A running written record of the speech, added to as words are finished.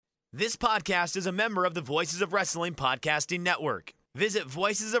This podcast is a member of the Voices of Wrestling Podcasting Network. Visit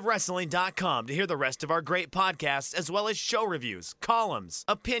voicesofwrestling.com to hear the rest of our great podcasts, as well as show reviews, columns,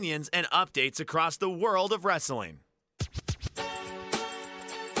 opinions, and updates across the world of wrestling.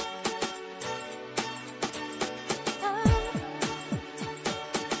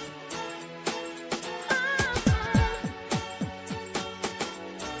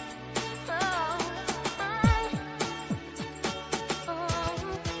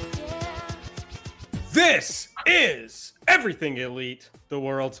 This is Everything Elite, the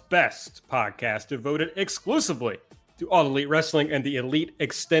world's best podcast devoted exclusively to all elite wrestling and the elite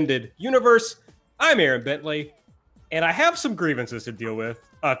extended universe. I'm Aaron Bentley, and I have some grievances to deal with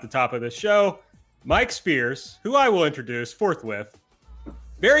at the top of this show. Mike Spears, who I will introduce forthwith,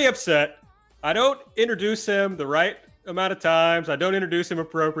 very upset. I don't introduce him the right amount of times. I don't introduce him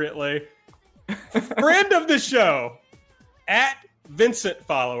appropriately. Friend of the show, at Vincent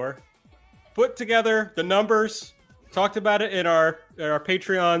Follower, put together the numbers, talked about it in our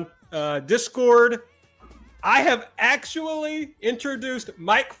Patreon Discord. I have actually introduced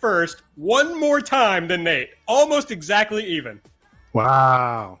Mike first one more time than Nate, almost exactly even.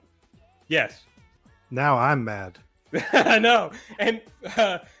 Wow. Yes. Now I'm mad. I know. And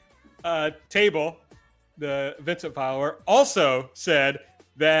Table, the Vincent follower, also said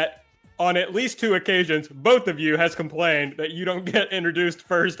that on at least two occasions, both of you has complained that you don't get introduced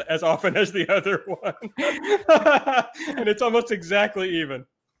first as often as the other one. And it's almost exactly even.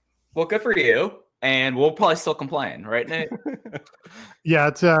 Well, good for you. And we'll probably still complain, right, Nate? Yeah,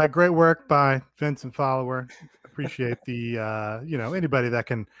 it's great work by Vincent Follower. Appreciate the, anybody that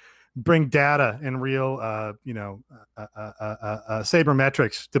can bring data and real,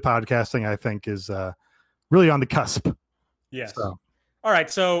 sabermetrics to podcasting, I think is really on the cusp. Yes. So. All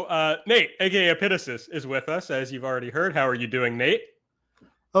right, so Nate, aka Epitasis, is with us, as you've already heard. How are you doing, Nate?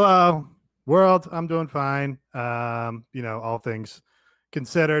 Hello, world. I'm doing fine. All things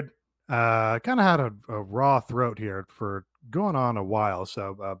considered. Kind of had a raw throat here for going on a while,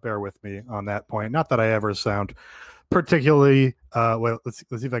 so bear with me on that point. Not that I ever sound particularly, let's see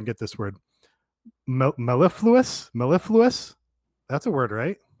if I can get this word. Mellifluous? That's a word,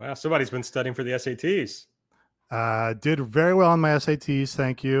 right? Wow, somebody's been studying for the SATs. Did very well on my SATs.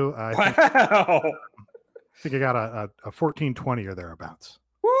 Thank you. Wow. I think I got a 1420 or thereabouts.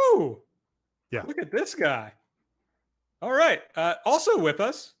 Woo. Yeah. Look at this guy. All right. Also with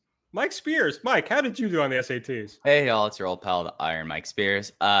us, Mike Spears. Mike, how did you do on the SATs? Hey, y'all. It's your old pal, the Iron Mike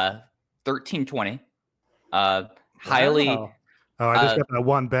Spears. 1320. Highly. Wow. Oh, I just got that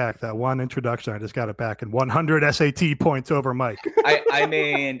one back. That one introduction. I just got it back, and 100 SAT points over Mike. I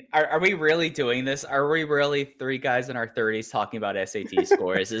mean, are we really doing this? Are we really three guys in our 30s talking about SAT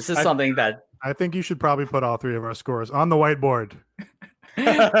scores? This is something that I think you should probably put all three of our scores on the whiteboard.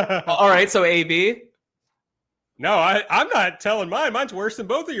 All right, so AB. No, I'm not telling mine. Mine's worse than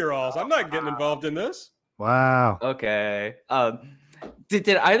both of your alls. I'm not getting involved in this. Wow. Okay. Did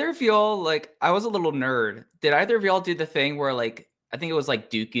either of y'all, like, I was a little nerd. Did either of y'all do the thing where, like, I think it was like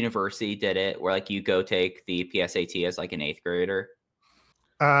Duke University did it, where like you go take the PSAT as like an 8th grader?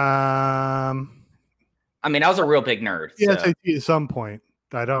 I mean, I was a real big nerd. Yeah, So. at some point.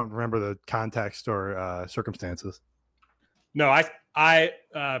 I don't remember the context or circumstances. No, I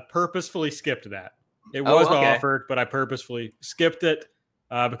purposefully skipped that. It was offered, but I purposefully skipped it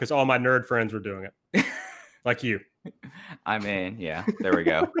because all my nerd friends were doing it, like you. I mean, yeah, there we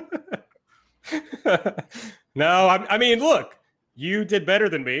go. No, I mean, look, you did better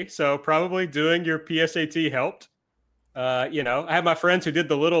than me, so probably doing your PSAT helped. I have my friends who did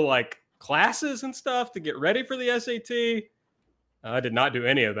the little like classes and stuff to get ready for the SAT. I did not do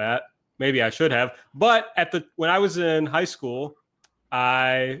any of that. Maybe I should have. But when I was in high school,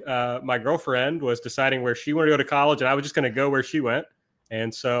 my girlfriend was deciding where she wanted to go to college, and I was just going to go where she went,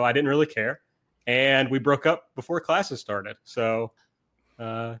 and so I didn't really care. And we broke up before classes started, so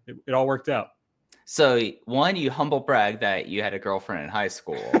it all worked out. So, one, you humble brag that you had a girlfriend in high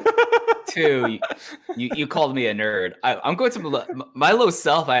school. Two, you called me a nerd. I'm going to my low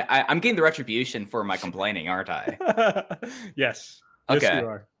self. I'm getting the retribution for my complaining, aren't I? Yes. Okay, yes, you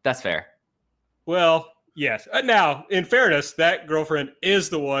are. That's fair. Well, yes. Now, in fairness, that girlfriend is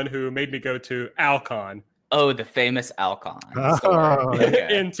the one who made me go to Alcon. Oh, the famous Alcon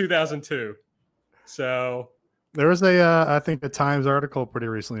in 2002. So there was I think, a Times article pretty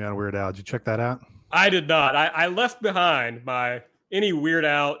recently on Weird Al. Did you check that out? I did not. I left behind any Weird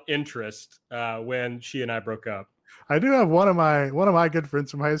Al interest when she and I broke up. I do have one of my good friends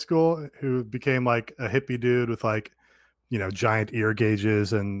from high school who became like a hippie dude with like, giant ear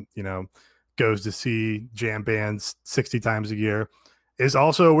gauges and, goes to see jam bands 60 times a year. is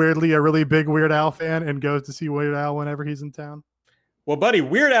also weirdly a really big Weird Al fan and goes to see Weird Al whenever he's in town. Well, buddy,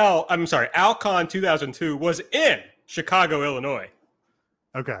 Alcon 2002 was in Chicago, Illinois.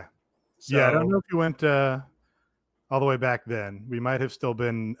 Okay. So, yeah, I don't know if you went all the way back then. We might have still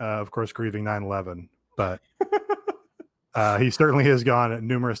been, of course, grieving 9/11, but he certainly has gone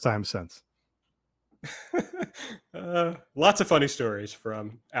numerous times since. Lots of funny stories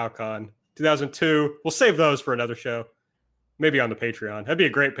from Alcon 2002. We'll save those for another show, maybe on the Patreon. That'd be a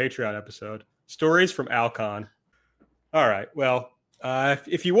great Patreon episode. Stories from Alcon. All right. Well,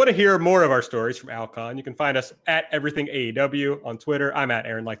 if you want to hear more of our stories from Alcon, you can find us at Everything AEW on Twitter. I'm at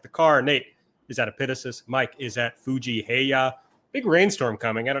Aaron Like the Car. Nate is at Epitasis. Mike is at Fuji Heya. Big rainstorm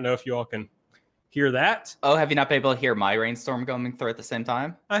coming. I don't know if you all can hear that. Oh, have you not been able to hear my rainstorm going through at the same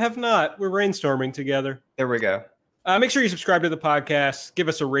time? I have not. We're rainstorming together. There we go. Make sure you subscribe to the podcast. Give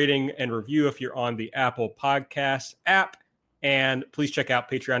us a rating and review if you're on the Apple Podcasts app. And please check out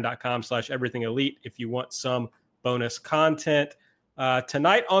patreon.com/everythingelite if you want some bonus content.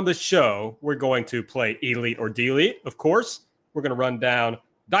 Tonight on the show, we're going to play Elite or Delete, of course. We're going to run down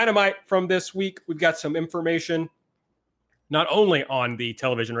Dynamite from this week. We've got some information, not only on the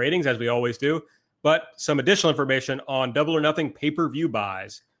television ratings, as we always do, but some additional information on Double or Nothing pay-per-view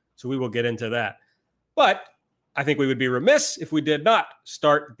buys. So we will get into that. But I think we would be remiss if we did not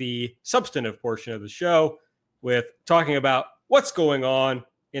start the substantive portion of the show with talking about what's going on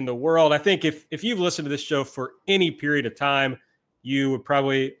in the world. I think if you've listened to this show for any period of time, you would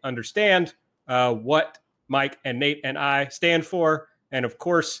probably understand what Mike and Nate and I stand for. And of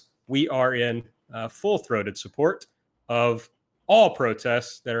course, we are in full-throated support of all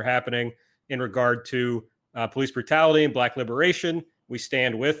protests that are happening in regard to police brutality and Black liberation. We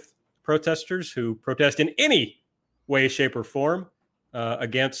stand with protesters who protest in any way, shape, or form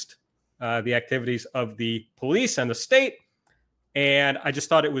against the activities of the police and the state. And I just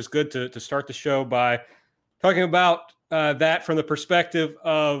thought it was good to start the show by talking about that from the perspective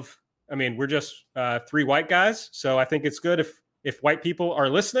of, I mean, we're just three white guys. So I think it's good if white people are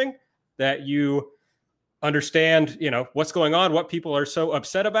listening, that you understand, what's going on, what people are so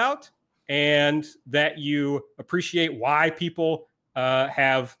upset about, and that you appreciate why people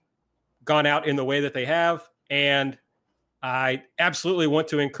have gone out in the way that they have. And I absolutely want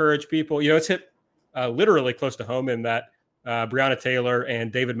to encourage people. It's hit literally close to home in that Breonna Taylor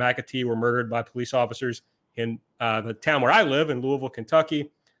and David McAtee were murdered by police officers in the town where I live in Louisville,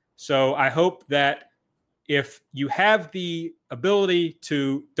 Kentucky. So I hope that if you have the ability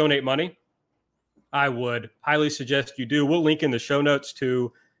to donate money, I would highly suggest you do. We'll link in the show notes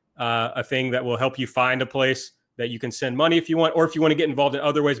to a thing that will help you find a place that you can send money if you want, or if you want to get involved in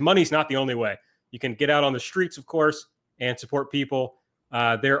other ways. Money's not the only way. You can get out on the streets, of course, and support people.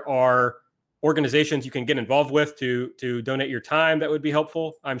 There are organizations you can get involved with to donate your time that would be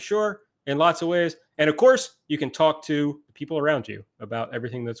helpful, I'm sure, in lots of ways. And of course, you can talk to the people around you about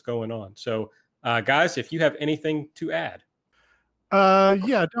everything that's going on. So, guys, if you have anything to add.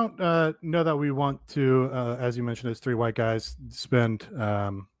 I don't know that we want to, as you mentioned, as three white guys, spend,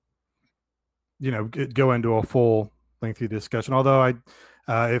 go into a full lengthy discussion. Although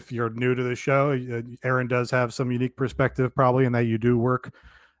if you're new to the show, Aaron does have some unique perspective probably in that you do work,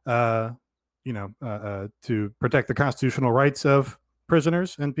 to protect the constitutional rights of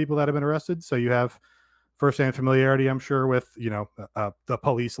prisoners and people that have been arrested. So you have firsthand familiarity, I'm sure, with, the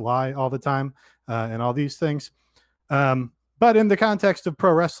police lie all the time and all these things. But in the context of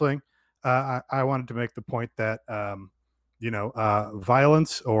pro wrestling, I wanted to make the point that,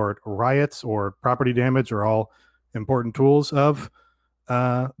 violence or riots or property damage are all important tools of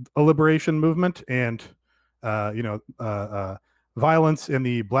a liberation movement. And, violence in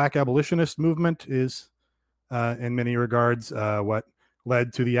the Black abolitionist movement is, in many regards, what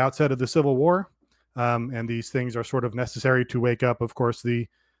led to the outset of the Civil War. And these things are sort of necessary to wake up, of course, the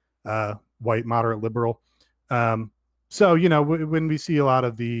white moderate liberal. So, when we see a lot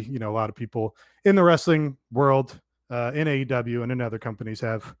of people in the wrestling world, in AEW and in other companies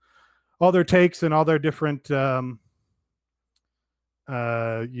have all their takes and all their different,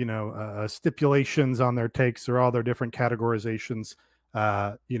 stipulations on their takes or all their different categorizations.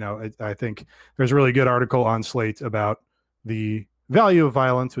 I think there's a really good article on Slate about the value of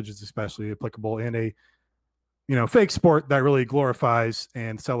violence, which is especially applicable in a, fake sport that really glorifies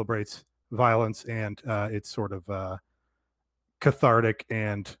and celebrates violence and it's sort of cathartic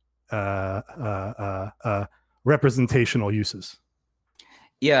and representational uses.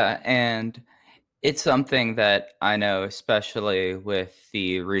 Yeah, and it's something that I know, especially with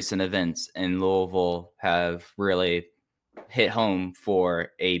the recent events in Louisville, have really hit home for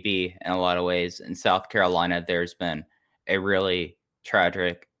AB in a lot of ways. In South Carolina, there's been a really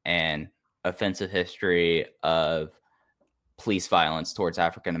tragic and offensive history of police violence towards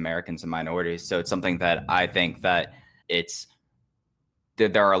African Americans and minorities. So it's something that I think that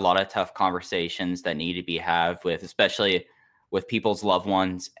there are a lot of tough conversations that need to be had with, especially with people's loved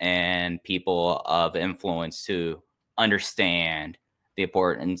ones and people of influence, to understand the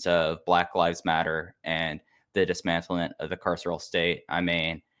importance of Black Lives Matter and the dismantlement of the carceral state. I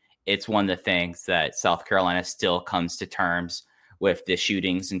mean, it's one of the things that South Carolina still comes to terms with the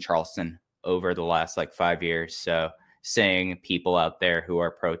shootings in Charleston over the last 5 years. So seeing people out there who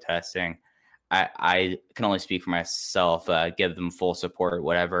are protesting, I can only speak for myself, give them full support.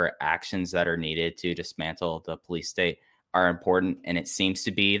 Whatever actions that are needed to dismantle the police state are important. And it seems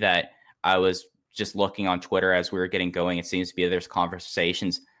to be that, I was just looking on Twitter as we were getting going, it seems to be there's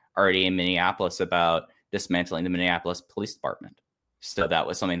conversations already in Minneapolis about dismantling the Minneapolis Police Department. So that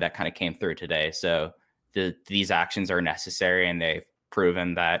was something that kind of came through today. So these actions are necessary, and they've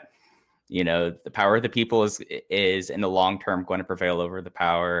proven that, the power of the people is in the long term going to prevail over the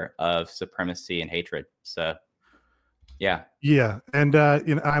power of supremacy and hatred. So, yeah. Yeah. And,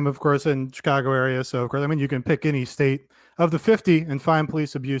 I'm, of course, in Chicago area. So, of course, you can pick any state of the 50 and find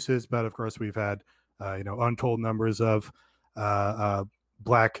police abuses. But, of course, we've had, untold numbers of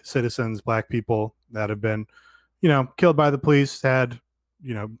Black citizens, Black people that have been, killed by the police, had,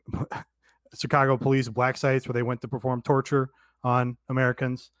 Chicago police black sites where they went to perform torture on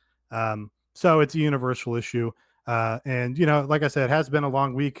Americans. So it's a universal issue. And, like I said, it has been a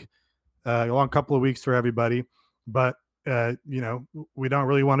long week, a long couple of weeks for everybody. But, we don't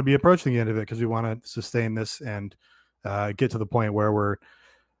really want to be approaching the end of it, because we want to sustain this and get to the point where we're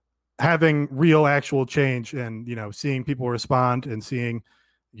having real actual change, and, seeing people respond, and seeing,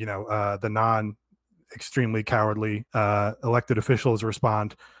 the non extremely cowardly elected officials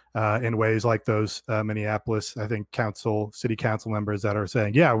respond in ways like those Minneapolis, I think, city council members that are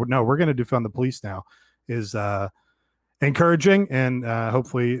saying, yeah, no, we're going to defund the police now, is encouraging, and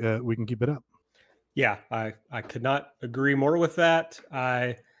hopefully we can keep it up. Yeah, I could not agree more with that.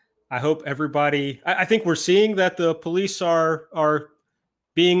 I hope everybody, I think we're seeing that the police are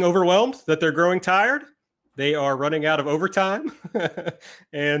being overwhelmed, that they're growing tired. They are running out of overtime.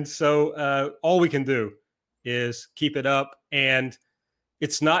 And so all we can do is keep it up. And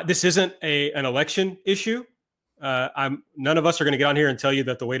this isn't an election issue. None of us are going to get on here and tell you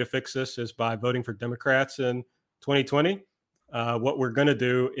that the way to fix this is by voting for Democrats in 2020. What we're going to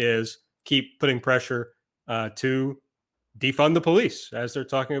do is keep putting pressure to defund the police, as they're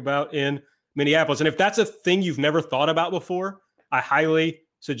talking about in Minneapolis. And if that's a thing you've never thought about before, I highly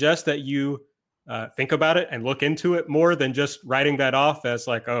suggest that you think about it and look into it more than just writing that off as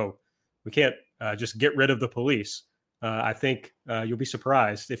we can't just get rid of the police. I think you'll be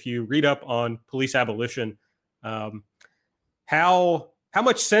surprised if you read up on police abolition, how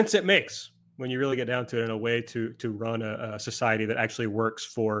much sense it makes when you really get down to it, in a way to run a society that actually works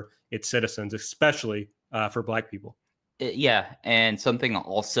for its citizens, especially for Black people. Yeah. And something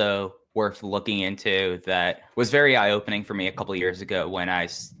also worth looking into that was very eye-opening for me a couple of years ago, when I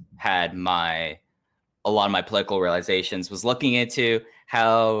had a lot of my political realizations, was looking into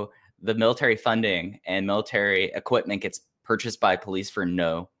how the military funding and military equipment gets purchased by police for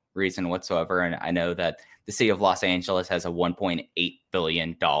no reason whatsoever. And I know that the city of Los Angeles has a $1.8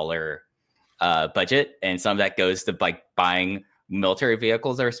 billion budget, and some of that goes to buying military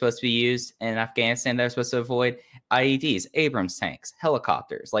vehicles that are supposed to be used in Afghanistan that are supposed to avoid IEDs, Abrams tanks,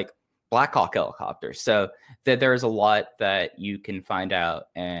 helicopters, like Black Hawk helicopters. So that there's a lot that you can find out.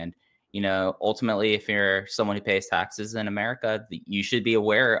 And, ultimately, if you're someone who pays taxes in America, you should be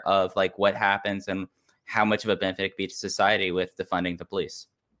aware of what happens and how much of a benefit it could be to society with defunding the police.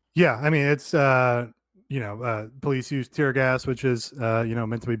 Yeah. It's, police use tear gas, which is,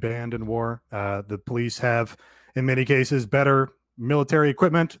 meant to be banned in war. The police have, in many cases, better military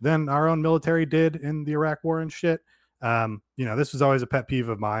equipment than our own military did in the Iraq war and shit. This was always a pet peeve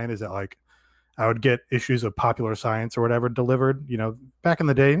of mine, is that I would get issues of Popular Science or whatever delivered, back in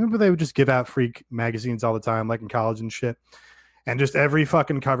the day. Remember, they would just give out free magazines all the time, like in college and shit. And just every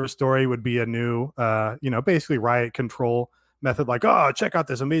fucking cover story would be a new, basically riot control method. Oh, check out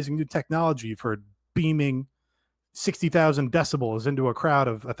this amazing new technology for beaming 60,000 decibels into a crowd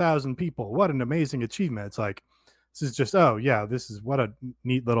of 1,000 people. What an amazing achievement. It's this is just, this is what a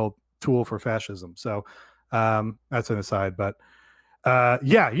neat little tool for fascism. So that's an aside, but at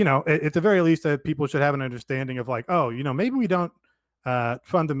the very least, people should have an understanding of maybe we don't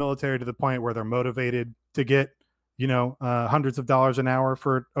fund the military to the point where they're motivated to get, hundreds of dollars an hour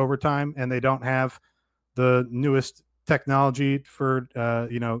for overtime, and they don't have the newest technology for,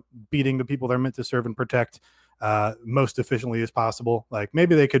 beating the people they're meant to serve and protect. most efficiently as possible. Like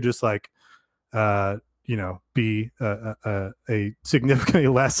maybe they could just like, be a significantly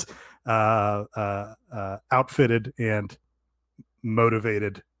less outfitted and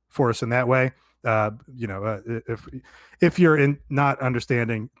motivated force in that way. If you're not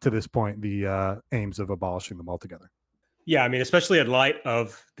understanding to this point the aims of abolishing them altogether. Yeah, I mean, especially in light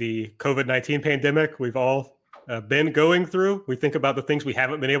of the COVID-19 pandemic we've all been going through. We think about the things we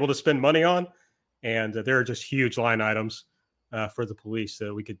haven't been able to spend money on, and there are just huge line items for the police.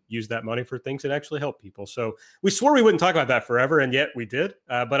 So we could use that money for things that actually help people. So we swore we wouldn't talk about that forever, and yet we did.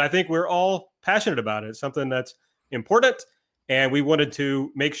 But I think we're all passionate about it. It's something that's important, and we wanted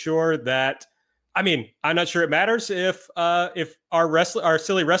to make sure that, I mean, I'm not sure it matters if our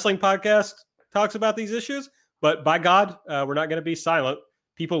silly wrestling podcast talks about these issues, but by God, we're not going to be silent.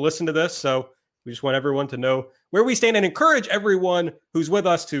 People listen to this, so we just want everyone to know where we stand and encourage everyone who's with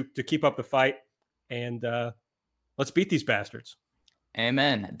us to keep up the fight. And let's beat these bastards.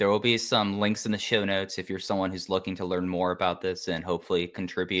 Amen. There will be some links in the show notes if you're someone who's looking to learn more about this and hopefully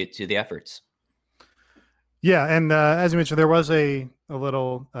contribute to the efforts. Yeah, and as you mentioned, there was a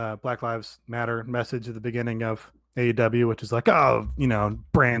little Black Lives Matter message at the beginning of AEW, which is like,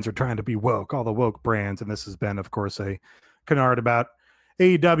 brands are trying to be woke, all the woke brands. And this has been, of course, a canard about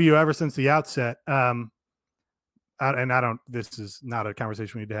AEW ever since the outset. This is not a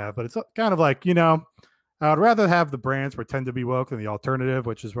conversation we need to have, but it's kind of like, I'd rather have the brands pretend to be woke than the alternative,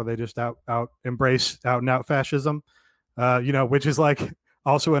 which is where they just embrace out and out fascism, which is like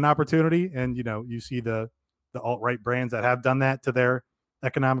also an opportunity. And, you see the alt-right brands that have done that to their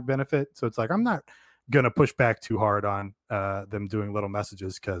economic benefit. So it's like, I'm not going to push back too hard on them doing little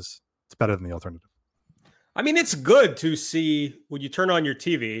messages because it's better than the alternative. I mean, it's good to see when you turn on your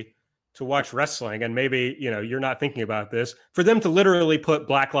TV to watch wrestling, and maybe, you're not thinking about this, for them to literally put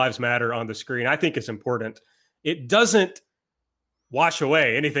Black Lives Matter on the screen. I think it's important. It doesn't wash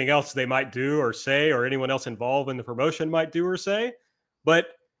away anything else they might do or say, or anyone else involved in the promotion might do or say. But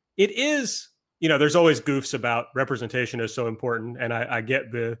it is, there's always goofs about representation is so important. And I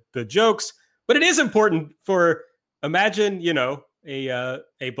get the jokes, but it is important for, imagine,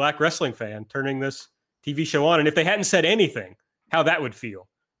 a black wrestling fan turning this TV show on. And if they hadn't said anything, how that would feel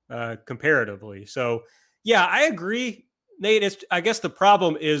comparatively. So, yeah, I agree, Nate. I guess the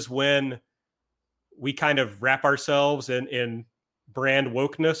problem is when we kind of wrap ourselves in brand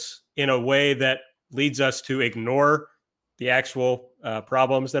wokeness in a way that leads us to ignore the actual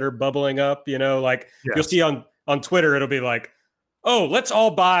problems that are bubbling up. Yes. You'll see on Twitter, it'll be like, oh, let's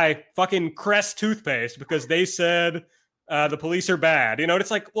all buy fucking Crest toothpaste because they said the police are bad.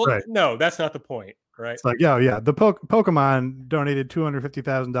 It's like, well, right. No, that's not the point. Right. It's like, yeah. The Pokemon donated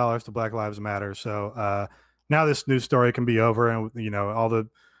 $250,000 to Black Lives Matter. So now this news story can be over, and all the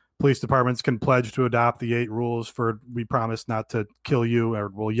police departments can pledge to adopt the 8 rules for we promise not to kill you,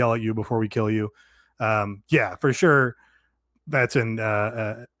 or we'll yell at you before we kill you. Yeah, for sure. That's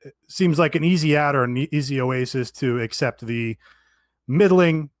seems like an easy out or an easy oasis to accept the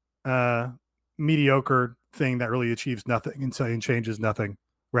middling, mediocre thing that really achieves nothing and changes nothing,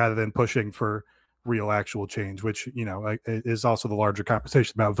 rather than pushing for real actual change, which is also the larger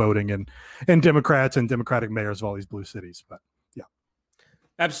conversation about voting and Democrats and Democratic mayors of all these blue cities. But yeah,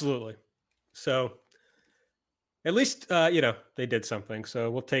 absolutely. So at least they did something, so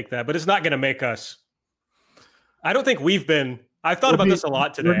we'll take that. But it's not going to make us. I don't think I've thought about this a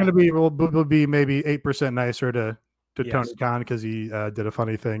lot today. We'll be maybe 8% nicer to Tony Khan because he did a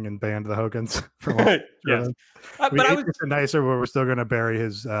funny thing and banned the Hogans from yes. But I was nicer, but we're still going to bury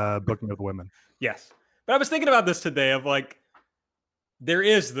his booking of women. Yes. But I was thinking about this today of like, there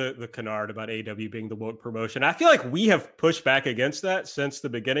is the canard about AEW being the woke promotion. I feel like we have pushed back against that since the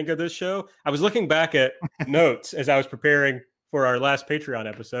beginning of this show. I was looking back at notes as I was preparing for our last Patreon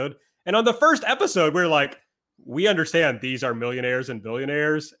episode. And on the first episode, we're like, we understand these are millionaires and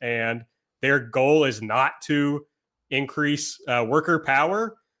billionaires, and their goal is not to increase worker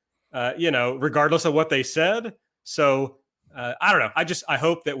power, regardless of what they said. So I don't know. I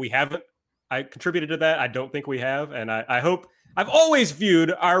hope that we haven't. I contributed to that. I don't think we have. And I hope. I've always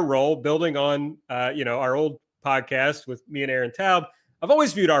viewed our role, building on our old podcast with me and Aaron Taub, I've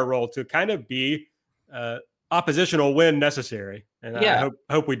always viewed our role to kind of be oppositional when necessary. And I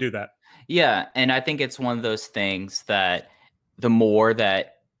hope we do that. Yeah. And I think it's one of those things that the more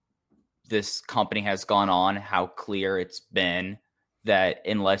that this company has gone on, how clear it's been that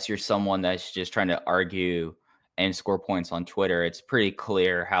unless you're someone that's just trying to argue and score points on Twitter, it's pretty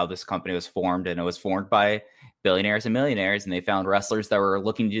clear how this company was formed. And it was formed by billionaires and millionaires, and they found wrestlers that were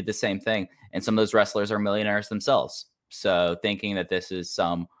looking to do the same thing. And some of those wrestlers are millionaires themselves. So thinking that this is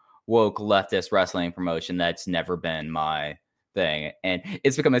some woke leftist wrestling promotion. That's never been my thing. And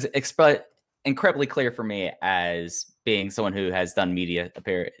it's become incredibly clear for me as being someone who has done media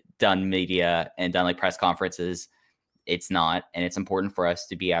and done like press conferences. It's not, and it's important for us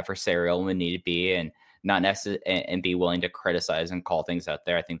to be adversarial when we need to be, and not necessarily and be willing to criticize and call things out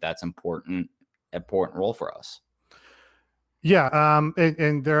there. I think that's important role for us. Yeah,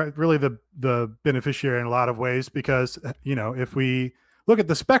 and they're really the beneficiary in a lot of ways because, if we look at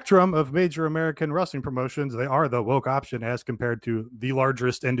the spectrum of major American wrestling promotions, they are the woke option as compared to the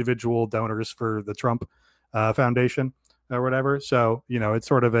largest individual donors for the Trump Foundation or whatever. So, it's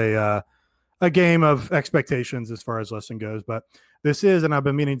sort of a game of expectations as far as wrestling goes. But this is, and I've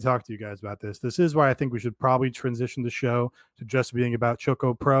been meaning to talk to you guys about this. This is why I think we should probably transition the show to just being about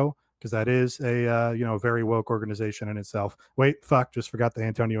Choco Pro, because that is a very woke organization in itself. Wait, just forgot the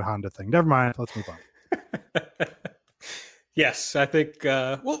Antonio Honda thing. Never mind. Let's move on. Yes, I think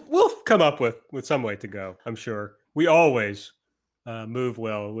we'll come up with some way to go. I'm sure we always move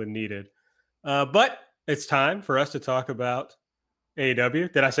well when needed. But it's time for us to talk about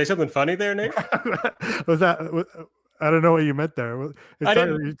AEW. Did I say something funny there, Nate? Was that? I don't know what you meant there.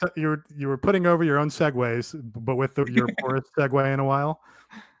 You were putting over your own segues, but with your poorest segue in a while.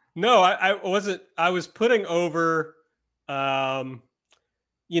 No, I wasn't. I was putting over, Aaron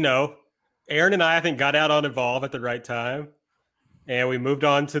and I think, got out on Evolve at the right time, and we moved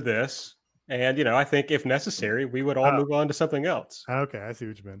on to this. And, I think if necessary, we would all move on to something else. Okay, I see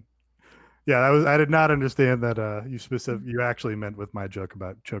what you meant. Yeah, I did not understand that you actually meant with my joke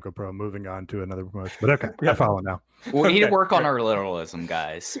about Choco Pro moving on to another promotion. But okay, I follow now. We need to work on our literalism,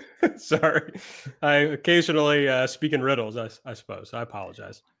 guys. Sorry. I occasionally speak in riddles, I suppose. I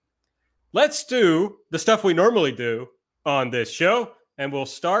apologize. Let's do the stuff we normally do on this show, and we'll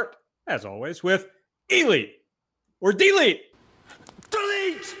start, as always, with Elite or Delete.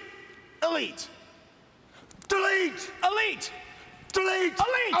 Delete! Elite! Delete! Elite! Delete!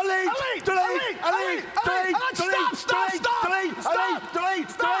 Elite! Elite! Delete! Elite! Delete! Stop!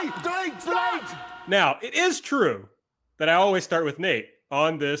 Now, it is true that I always start with Nate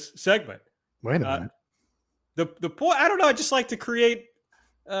on this segment. Wait a minute. The point, I don't know, I just like to create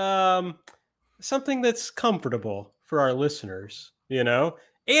something that's comfortable for our listeners,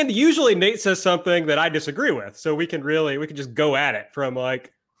 and usually Nate says something that I disagree with, so we can just go at it from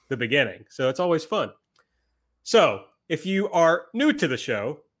like the beginning. So it's always fun. So if you are new to the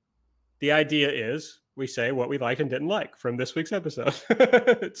show, the idea is we say what we liked and didn't like from this week's episode.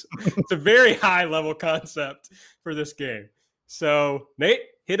 It's a very high level concept for this game. So Nate,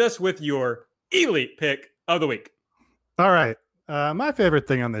 hit us with your Elite pick of the week. All right. My favorite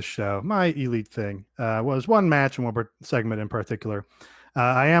thing on this show, my Elite thing, was one match and one segment in particular.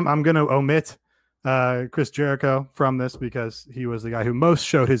 I'm going to omit Chris Jericho from this because he was the guy who most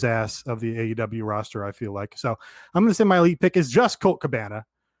showed his ass of the AEW roster, I feel like. So I'm going to say my Elite pick is just Colt Cabana.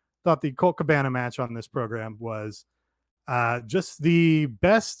 Thought the Colt Cabana match on this program was just the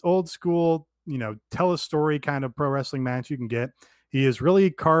best old school, tell a story kind of pro wrestling match you can get. He has really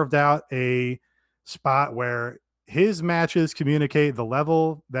carved out a spot where his matches communicate the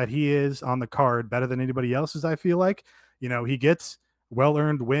level that he is on the card better than anybody else's, I feel like. He gets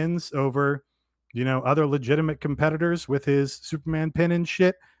well-earned wins over, other legitimate competitors with his Superman pin and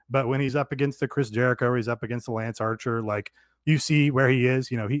shit. But when he's up against the Chris Jericho, or he's up against the Lance Archer, like, you see where he is.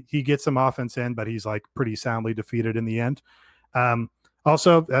 He gets some offense in, but he's like pretty soundly defeated in the end.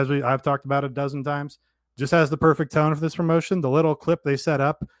 Also, as I've talked about a dozen times, just has the perfect tone for this promotion. The little clip they set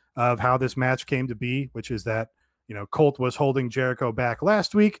up of how this match came to be, which is that, Colt was holding Jericho back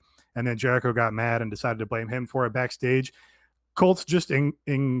last week, and then Jericho got mad and decided to blame him for it backstage. Colt's just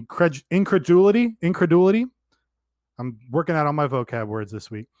incredulity. I'm working out all my vocab words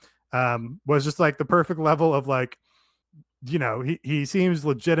this week. Was just like the perfect level of like, he seems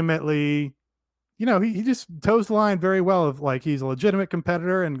legitimately, he just toes the line very well of like, he's a legitimate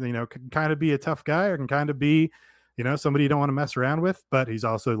competitor and, can kind of be a tough guy or can kind of be, somebody you don't want to mess around with, but he's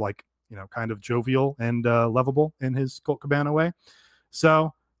also like, kind of jovial and lovable in his Colt Cabana way.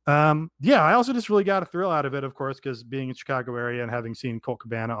 So, I also just really got a thrill out of it, of course, because being in Chicago area and having seen Colt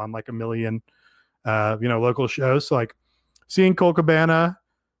Cabana on like a million, local shows. So like seeing Colt Cabana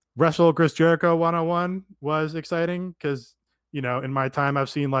wrestle Chris Jericho 1-on-1 was exciting because, in my time, I've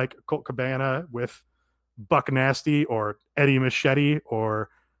seen like Colt Cabana with Buck Nasty or Eddie Machete or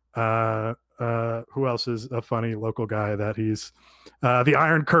who else is a funny local guy that he's the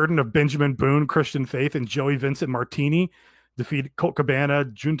Iron Curtain of Benjamin Boone, Christian Faith, and Joey Vincent Martini defeat Colt Cabana,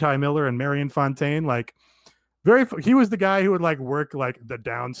 Juntai Miller, and Marion Fontaine. Like He was the guy who would like work like the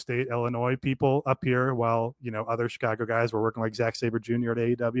downstate Illinois people up here while, other Chicago guys were working like Zack Sabre Jr. at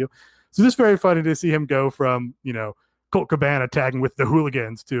AEW. So just very funny to see him go from, Colt Cabana tagging with the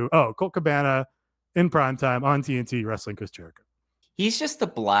hooligans to, Colt Cabana in primetime on TNT wrestling Chris Jericho. He's just a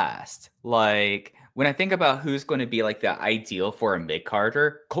blast. Like, when I think about who's going to be like the ideal for a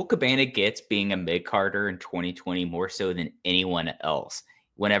mid-carder, Colt Cabana gets being a mid-carder in 2020 more so than anyone else.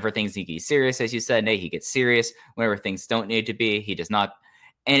 Whenever things need to be serious, as you said, Nate, he gets serious. Whenever things don't need to be, he does not.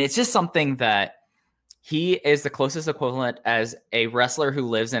 And it's just something that he is the closest equivalent as a wrestler who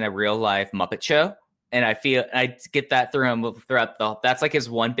lives in a real life Muppet show. And I get that through him throughout that's like his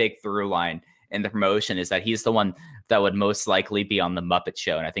one big through line in the promotion, is that he's the one that would most likely be on the Muppet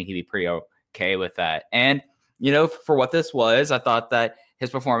show. And I think he'd be pretty okay with that. And, for what this was, I thought that his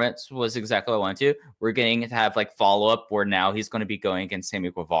performance was exactly what I wanted to. We're getting to have like follow-up where now he's going to be going against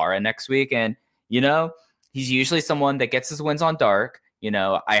Sammy Guevara next week. And, he's usually someone that gets his wins on Dark.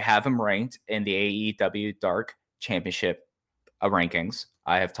 I have him ranked in the AEW Dark Championship rankings.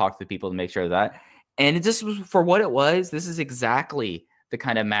 I have talked to people to make sure of that. And it just was for what it was. This is exactly the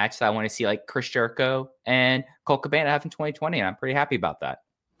kind of match that I want to see like Chris Jericho and Colt Cabana have in 2020. And I'm pretty happy about that.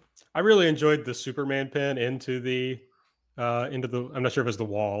 I really enjoyed the Superman pin into the I'm not sure if it was the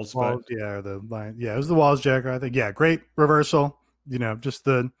walls, but or the line. Yeah, it was the walls, Jericho. I think, great reversal. Just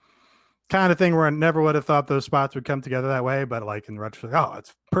the kind of thing where I never would have thought those spots would come together that way, but like in retrospect,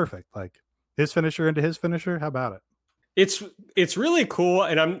 it's perfect. Like his finisher into his finisher. How about it? It's really cool,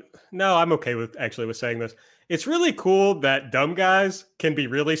 and I'm okay with saying this. It's really cool that dumb guys can be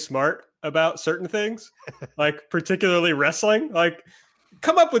really smart about certain things, like particularly wrestling. Like,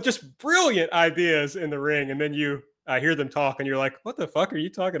 come up with just brilliant ideas in the ring, and then you hear them talk, and you're like, "What the fuck are you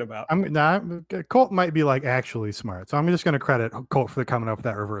talking about?" Colt might be like actually smart, so I'm just going to credit Colt for coming up with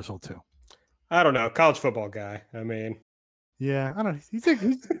that reversal too. I don't know, college football guy. I mean, yeah, I don't know. He's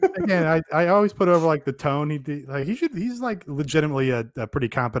again. I always put over like the tone. He's like legitimately a pretty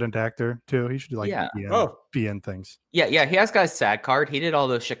competent actor too. He should be in things. Yeah. He has got a SAG card. He did all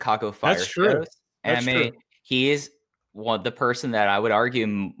those Chicago Fire That's true. shows. And true. He is the person that I would argue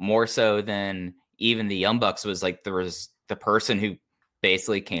more so than even the Young Bucks was like there was the person who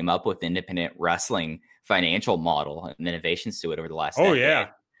basically came up with independent wrestling financial model and innovations to it over the last decade. Yeah.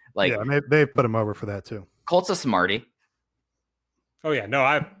 Like they've put him over for that too. Colt's a smarty. Oh yeah, no,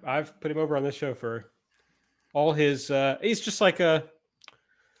 I've put him over on this show for all his. He's just like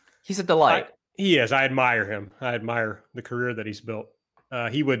he's a delight. He is. I admire him. I admire the career that he's built.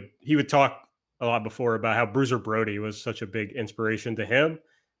 He would talk a lot before about how Bruiser Brody was such a big inspiration to him,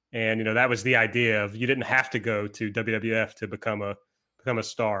 and that was the idea of you didn't have to go to WWF to become a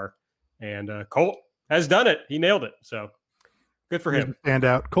star, and Colt has done it. He nailed it. So. Good for him. Stand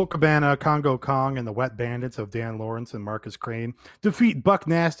out. Colt Cabana, Congo Kong, and the Wet Bandits of Dan Lawrence and Marcus Crane defeat Buck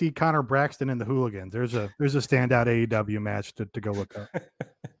Nasty, Connor Braxton, and the Hooligans. There's a standout AEW match to go look up.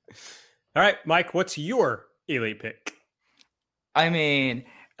 All right, Mike, what's your elite pick? I mean,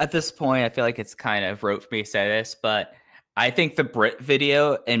 at this point, I feel like it's kind of rote for me to say this, but I think the Britt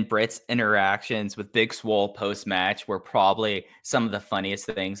video and Britt's interactions with Big Swole post-match were probably some of the funniest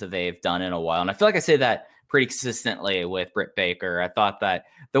things that they've done in a while. And I feel like I say that pretty consistently with Britt Baker. I thought that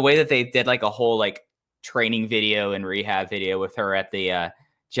the way that they did like a whole like training video and rehab video with her at the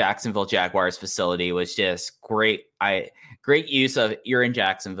Jacksonville Jaguars facility was just great. Great use of, you're in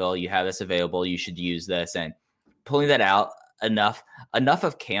Jacksonville, you have this available, you should use this, and pulling that out enough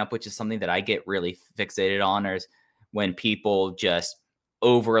of camp, which is something that I get really fixated on, is when people just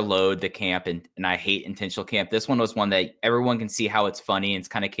overload the camp, and I hate intentional camp. This one was one that everyone can see how it's funny and it's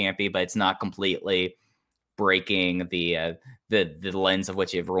kind of campy, but it's not completely breaking the lens of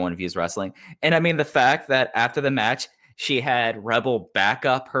which everyone views wrestling. And I mean, the fact that after the match, she had Rebel back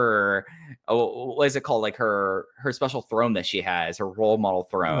up her, what is it called? Like her special throne that she has, her role model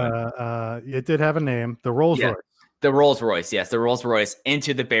throne. It did have a name, the Rolls Royce. The Rolls Royce, yes, the Rolls Royce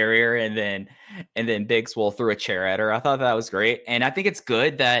into the barrier, and then Big Swole threw a chair at her. I thought that was great, and I think it's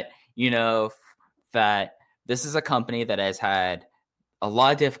good that that this is a company that has had a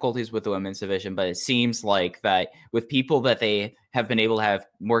lot of difficulties with the women's division, but it seems like that with people that they have been able to have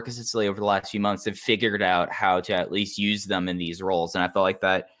more consistently over the last few months, they've figured out how to at least use them in these roles. And I felt like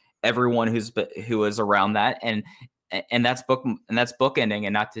that everyone who was around that, and that's bookending,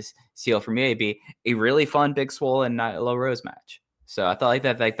 and not to steal from me, be a really fun Big Swole and Nyla Rose match. So I felt like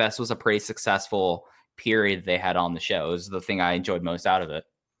that this was a pretty successful period they had on the show. It was the thing I enjoyed most out of it.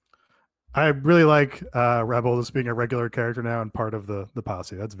 I really like Rebel as being a regular character now and part of the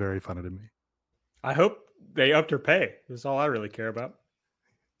posse. That's very funny to me. I hope they upped her pay. That's all I really care about.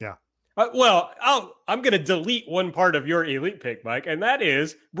 Yeah. I'm going to delete one part of your elite pick, Mike, and that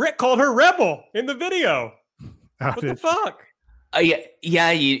is Britt called her rebel in the video. What the fuck?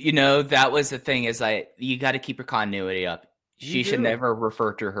 Yeah. You know, that was the thing is you got to keep your continuity up. She should never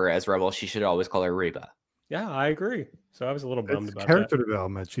refer to her as rebel. She should always call her Reba. Yeah, I agree. So I was a little bummed about character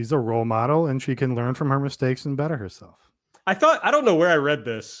development. She's a role model, and she can learn from her mistakes and better herself. I don't know where I read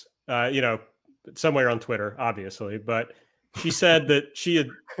this, somewhere on Twitter, obviously, but she said that she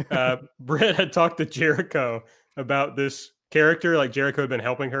had, Britt had talked to Jericho about this character, like Jericho had been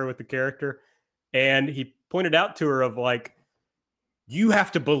helping her with the character, and he pointed out to her of like, you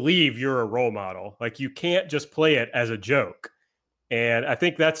have to believe you're a role model. Like, you can't just play it as a joke. And I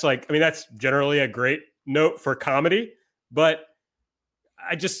think that's that's generally a great note for comedy, but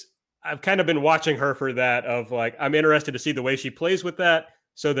I've kind of been watching her for that of like, I'm interested to see the way she plays with that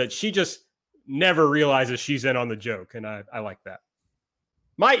so that she just never realizes she's in on the joke. And I like that.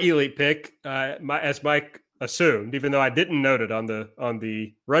 My elite pick, as Mike assumed, even though I didn't note it on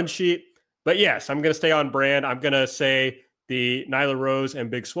the run sheet, but yes, I'm going to stay on brand. I'm going to say the Nyla Rose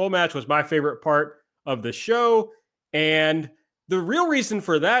and Big Swole match was my favorite part of the show. And the real reason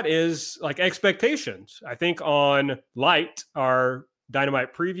for that is like expectations. I think on Light, our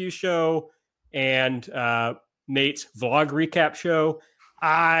Dynamite preview show, and Nate's vlog recap show,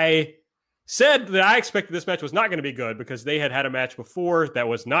 I said that I expected this match was not going to be good because they had a match before that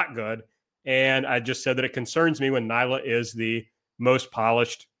was not good. And I just said that it concerns me when Nyla is the most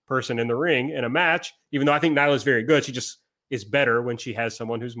polished person in the ring in a match, even though I think Nyla is very good. She just is better when she has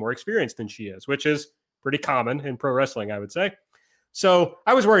someone who's more experienced than she is, which is pretty common in pro wrestling, I would say. So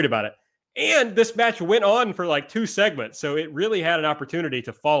I was worried about it. And this match went on for like 2 segments. So it really had an opportunity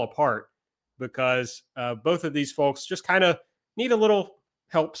to fall apart because both of these folks just kind of need a little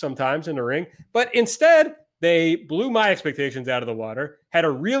help sometimes in the ring. But instead, they blew my expectations out of the water, had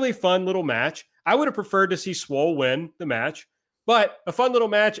a really fun little match. I would have preferred to see Swole win the match, but a fun little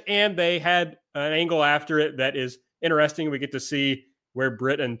match. And they had an angle after it that is interesting. We get to see where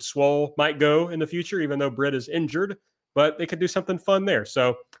Britt and Swole might go in the future, even though Britt is injured, but they could do something fun there.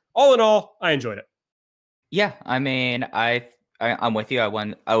 So all in all, I enjoyed it. Yeah, I mean, I'm with you.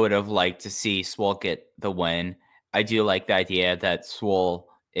 I would have liked to see Swole get the win. I do like the idea that Swole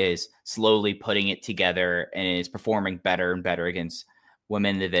is slowly putting it together and is performing better and better against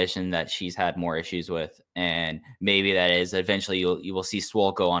women in the division that she's had more issues with. And maybe that is eventually you will see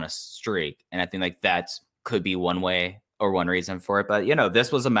Swole go on a streak. And I think like that's could be one way or one reason for it. But,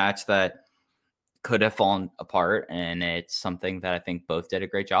 this was a match that could have fallen apart, and it's something that I think both did a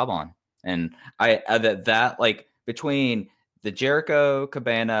great job on. And that like between the Jericho,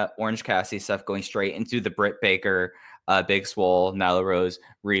 Cabana, Orange Cassidy stuff going straight into the Britt Baker, Big Swole, Nyla Rose,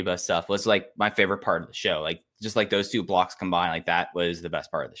 Reba stuff was like my favorite part of the show. Like just like those 2 blocks combined, like that was the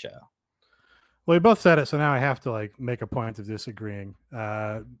best part of the show. Well, we both said it, so now I have to like make a point of disagreeing.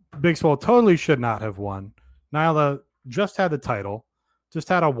 Big Swole totally should not have won. Nyla just had the title, just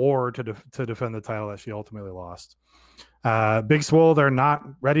had a war to defend the title that she ultimately lost. Big Swole, they're not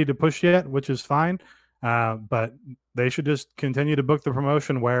ready to push yet, which is fine. But they should just continue to book the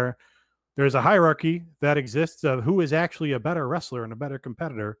promotion where there's a hierarchy that exists of who is actually a better wrestler and a better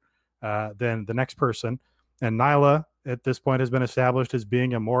competitor than the next person. And Nyla, at this point, has been established as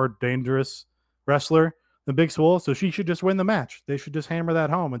being a more dangerous wrestler than Big Swole. So she should just win the match. They should just hammer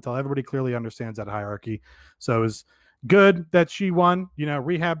that home until everybody clearly understands that hierarchy. So it was good that she won,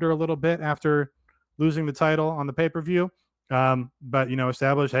 rehabbed her a little bit after losing the title on the pay-per-view. But,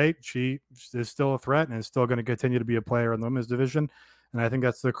 established, hey, she is still a threat and is still going to continue to be a player in the women's division. And I think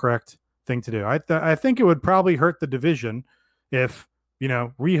that's the correct thing to do. I think it would probably hurt the division if,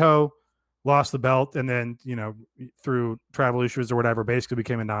 Riho lost the belt and then, through travel issues or whatever, basically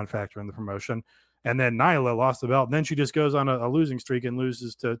became a non-factor in the promotion. And then Nyla lost the belt. And then she just goes on a losing streak and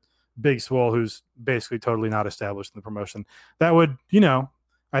loses to Big Swole, who's basically totally not established in the promotion. That would,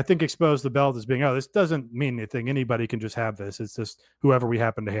 I think expose the belt as being, this doesn't mean anything. Anybody can just have this. It's just whoever we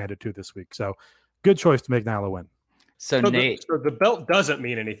happen to hand it to this week. So good choice to make Nyla win. So Nate, the belt doesn't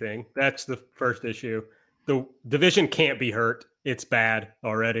mean anything. That's the first issue. The division can't be hurt. It's bad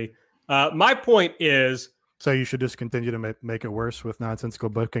already. My point is, so you should just continue to make it worse with nonsensical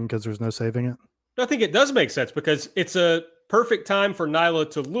booking because there's no saving it. I think it does make sense because it's a perfect time for Nyla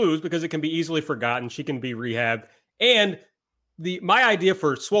to lose because it can be easily forgotten. She can be rehabbed. And my idea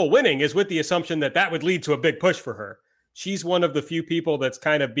for Swole winning is with the assumption that would lead to a big push for her. She's one of the few people that's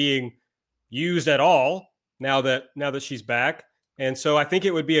kind of being used at all now that she's back. And so I think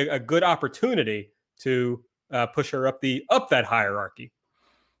it would be a good opportunity to push her up that hierarchy.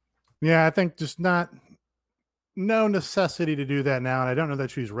 Yeah, I think just not no necessity to do that now, and I don't know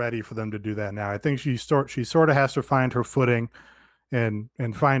that she's ready for them to do that now. I think she sort of has to find her footing and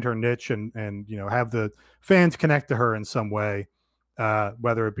find her niche and have the fans connect to her in some way,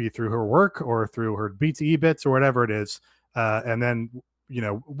 whether it be through her work or through her BTE bits or whatever it is. And then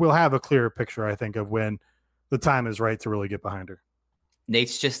we'll have a clearer picture, I think, of when the time is right to really get behind her.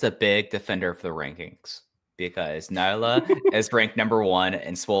 Nate's just a big defender of the rankings because Nyla is ranked number 1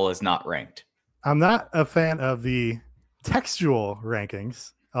 and Swole is not ranked. I'm not a fan of the textual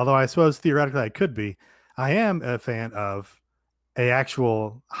rankings, although I suppose theoretically I could be. I am a fan of a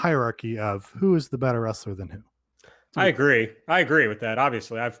actual hierarchy of who is the better wrestler than who. I agree with that.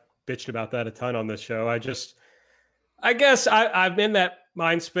 Obviously, I've bitched about that a ton on this show. I guess I'm in that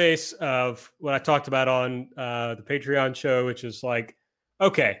mind space of what I talked about on the Patreon show, which is like,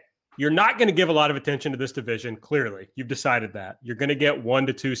 okay, you're not going to give a lot of attention to this division. Clearly, you've decided that you're going to get 1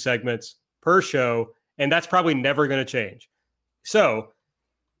 to 2 segments per show, and that's probably never going to change. So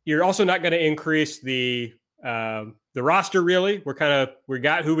you're also not going to increase the roster. Really, we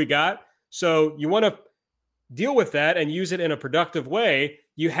got who we got. So you want to deal with that and use it in a productive way.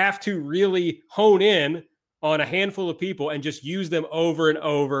 You have to really hone in on a handful of people and just use them over and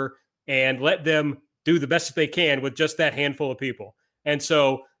over and let them do the best that they can with just that handful of people. And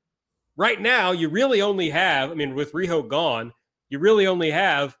so right now you really only have, with Riho gone, you really only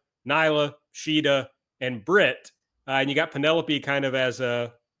have Nyla, Shida, and Britt. And you got Penelope kind of as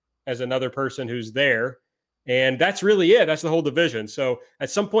another person who's there. And that's really it. That's the whole division. So at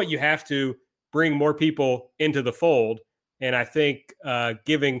some point you have to bring more people into the fold. And I think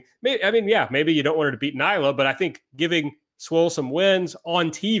maybe you don't want her to beat Nyla, but I think giving Swole some wins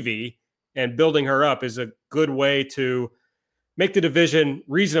on TV and building her up is a good way to make the division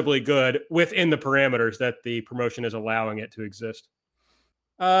reasonably good within the parameters that the promotion is allowing it to exist.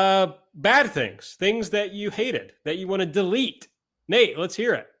 Bad things that you hated, that you want to delete. Nate, let's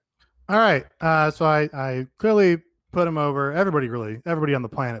hear it. All right. So I clearly put him over. Everybody on the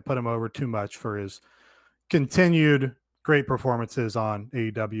planet put him over too much for his continued great performances on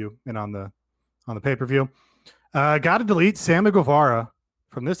AEW and on the pay-per-view. Got to delete Sammy Guevara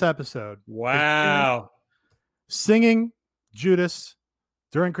from this episode. Wow. Singing Judas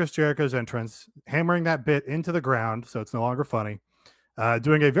during Chris Jericho's entrance, hammering that bit into the ground so it's no longer funny.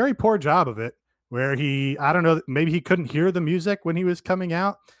 Doing a very poor job of it, where I don't know, maybe he couldn't hear the music when he was coming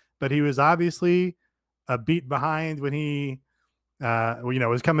out, but he was obviously a beat behind when he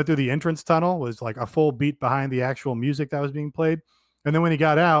was coming through the entrance tunnel, was like a full beat behind the actual music that was being played. And then when he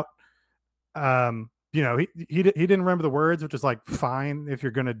got out, he didn't remember the words, which is like fine if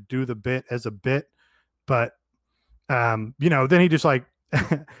you're going to do the bit as a bit. But, then he just like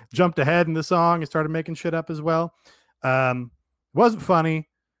jumped ahead in the song and started making shit up as well. Wasn't funny.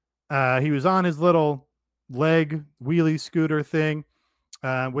 He was on his little leg wheelie scooter thing,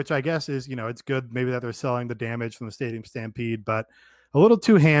 which I guess is, it's good maybe that they're selling the damage from the Stadium Stampede, but a little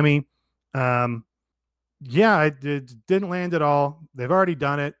too hammy. It didn't land at all. They've already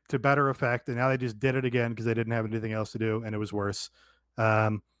done it to better effect, and now they just did it again because they didn't have anything else to do, and it was worse.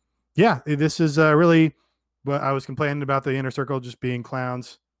 This is really what I was complaining about, the Inner Circle just being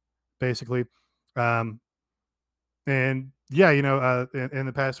clowns, basically. In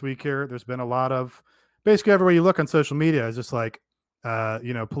the past week here, there's been a lot of, basically everywhere you look on social media is just like,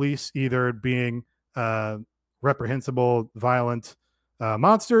 police either being reprehensible, violent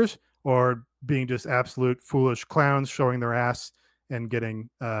monsters, or being just absolute foolish clowns showing their ass and getting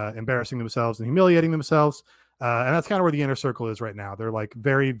embarrassing themselves and humiliating themselves. And that's kind of where the Inner Circle is right now. They're like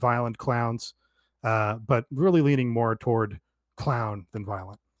very violent clowns, but really leaning more toward clown than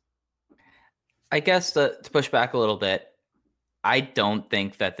violent. I guess to push back a little bit, I don't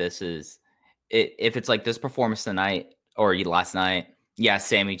think that this is it. If it's like this performance tonight or last night, yeah,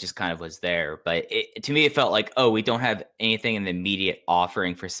 Sammy just kind of was there. But to me, it felt like, oh, we don't have anything in the immediate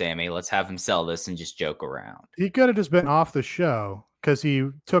offering for Sammy. Let's have him sell this and just joke around. He could have just been off the show because he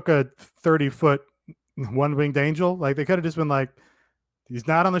took a 30-foot one-winged angel. Like, they could have just been like, he's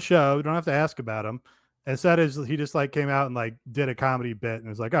not on the show. We don't have to ask about him. Instead, he just like came out and like did a comedy bit and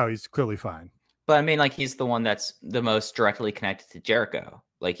was like, oh, he's clearly fine. But I mean, like, he's the one that's the most directly connected to Jericho.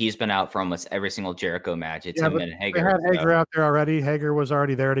 Like, he's been out for almost every single Jericho match. It's him and Hager. They had Hager out there already. Hager was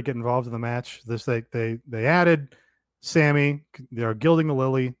already there to get involved in the match. They added Sammy. They're gilding the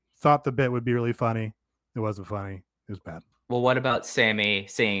lily. Thought the bit would be really funny. It wasn't funny. It was bad. Well, what about Sammy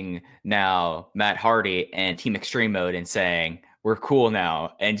seeing now Matt Hardy and Team Extreme Mode and saying, we're cool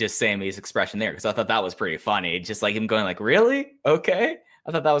now, and just Sammy's expression there? Because I thought that was pretty funny. Just like him going like, really? Okay.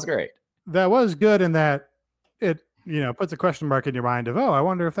 I thought that was great. That was good in that it, puts a question mark in your mind of, oh, I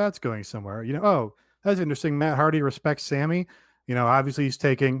wonder if that's going somewhere. that's interesting. Matt Hardy respects Sammy. Obviously he's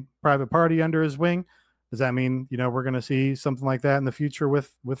taking Private Party under his wing. Does that mean, we're going to see something like that in the future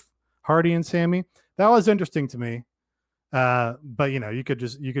with Hardy and Sammy? That was interesting to me. But you could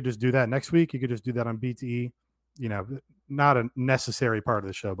just do that next week. You could just do that on BTE. Not a necessary part of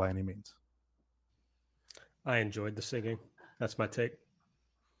the show by any means. I enjoyed the singing. That's my take.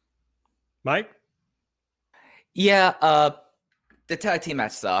 Mike? Yeah, the tag team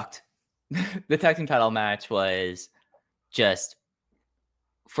match sucked. The tag team title match was just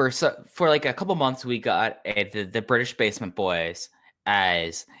for like a couple months. We got the British Basement Boys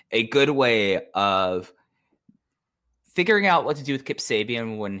as a good way of figuring out what to do with Kip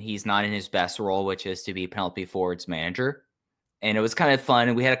Sabian when he's not in his best role, which is to be Penelope Ford's manager. And it was kind of fun.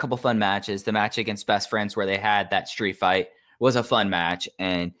 And we had a couple fun matches. The match against Best Friends where they had that street fight was a fun match.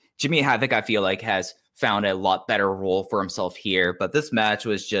 And Jimmy Havoc, I feel like, has found a lot better role for himself here. But this match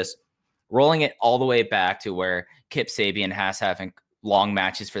was just rolling it all the way back to where Kip Sabian has having long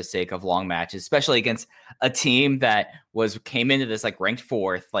matches for the sake of long matches, especially against a team that came into this like ranked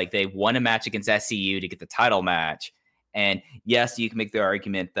fourth. Like they won a match against SCU to get the title match. And yes, you can make the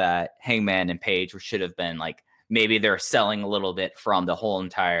argument that Hangman and Page should have been like, maybe they're selling a little bit from the whole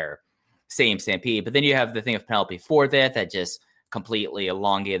entire same stampede. But then you have the thing of Penelope Ford that just completely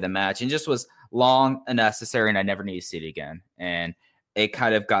elongated the match and just was long, unnecessary, and I never need to see it again. And it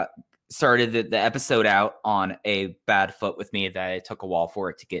kind of started the episode out on a bad foot with me that it took a while for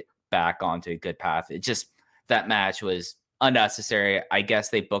it to get back onto a good path. That match was unnecessary. I guess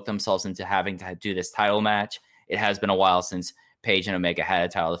they booked themselves into having to do this title match. It has been a while since Page and Omega had a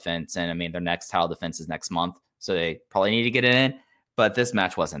title defense. And I mean, their next title defense is next month. So they probably need to get it in. But this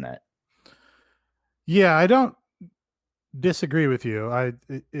match wasn't it. Yeah, I don't disagree with you.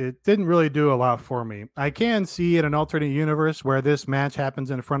 It didn't really do a lot for me. I can see in an alternate universe where this match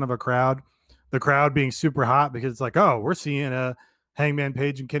happens in front of a crowd, the crowd being super hot because it's like, oh, we're seeing a Hangman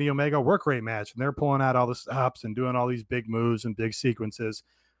Page and Kenny Omega work rate match. And they're pulling out all the stops and doing all these big moves and big sequences.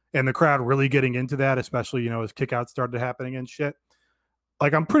 And the crowd really getting into that, especially, as kickouts started happening and shit.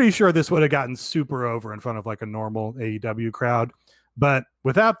 Like, I'm pretty sure this would have gotten super over in front of like a normal AEW crowd. But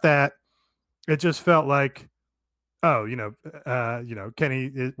without that, it just felt like, oh,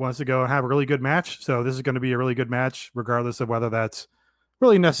 Kenny wants to go and have a really good match. So this is going to be a really good match, regardless of whether that's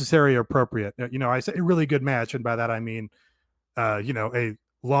really necessary or appropriate. I say a really good match. And by that, I mean, a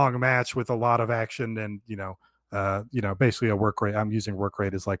long match with a lot of action and, basically a work rate. I'm using work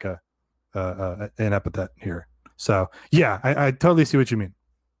rate as like an epithet here. So yeah, I totally see what you mean.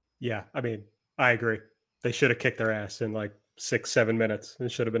 Yeah. I mean, I agree. They should have kicked their ass in like 6-7 minutes.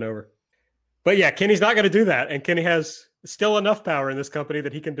 It should have been over. But yeah, Kenny's not going to do that. And Kenny has still enough power in this company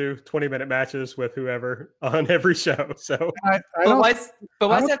that he can do 20-minute matches with whoever on every show. So, but why does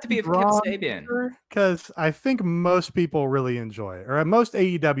it have to be Kip Sabian? Because I think most people really enjoy it, or most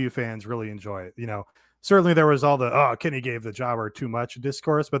AEW fans really enjoy it. Certainly there was all the, Kenny gave the jobber too much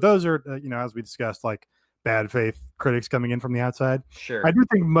discourse, but those are, as we discussed, like bad faith critics coming in from the outside. Sure. I do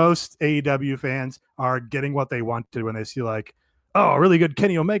think most AEW fans are getting what they wanted when they see like, oh, a really good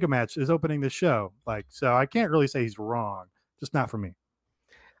Kenny Omega match is opening the show. Like, so I can't really say he's wrong, just not for me.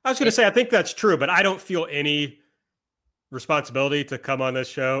 I was going to say, I think that's true, but I don't feel any responsibility to come on this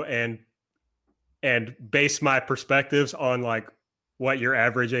show and base my perspectives on like what your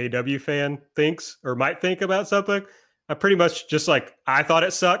average AEW fan thinks or might think about something. I pretty much just like, I thought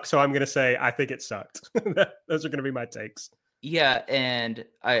it sucked, so I'm going to say I think it sucked. Those are going to be my takes. Yeah, and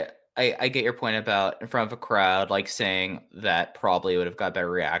I get your point about in front of a crowd, like saying that probably would have got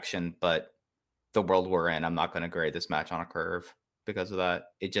better reaction, but the world we're in, I'm not going to grade this match on a curve because of that.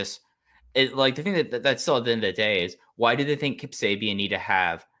 It like the thing that's still at the end of the day is why do they think Kip Sabian need to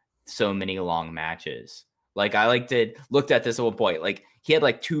have so many long matches? Like I looked at this at one point, like he had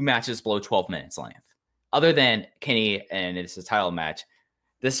like 2 matches below 12 minutes length. Other than Kenny and it's a title match,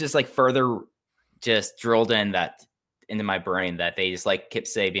 this just like further just drilled into my brain that they just like Kip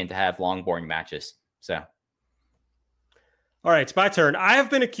Sabian to have long, boring matches. So, all right, it's my turn. I have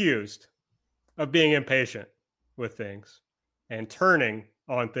been accused of being impatient with things and turning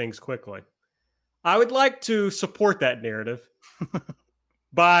on things quickly. I would like to support that narrative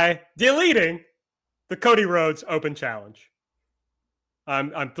by deleting the Cody Rhodes Open Challenge.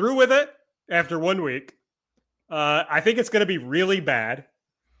 I'm through with it after 1 week. I think it's going to be really bad.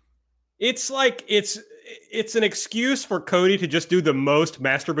 It's like it's an excuse for Cody to just do the most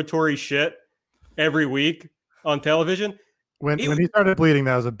masturbatory shit every week on television. When he started bleeding,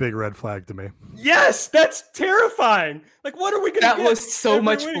 that was a big red flag to me. Yes, that's terrifying. Like, what are we going to get? That was so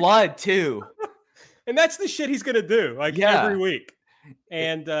much blood, too. And that's the shit he's going to do, like, every week.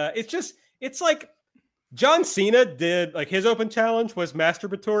 And it's like, John Cena did like his open challenge was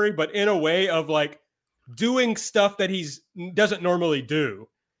masturbatory, but in a way of like doing stuff that doesn't normally do.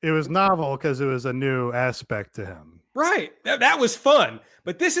 It was novel because it was a new aspect to him. Right. That was fun.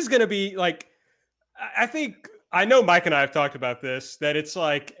 But this is going to be like, I know Mike and I have talked about this, that it's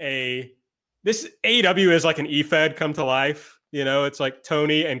like this AEW is like an E-Fed come to life. You know, it's like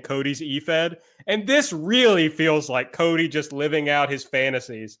Tony and Cody's E-Fed. And this really feels like Cody just living out his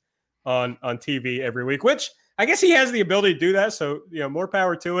fantasies on TV every week, which I guess he has the ability to do that. So, you know, more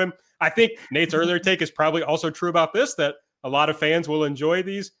power to him. I think Nate's earlier take is probably also true about this, that a lot of fans will enjoy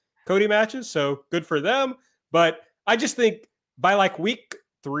these Cody matches. So good for them. But I just think by like week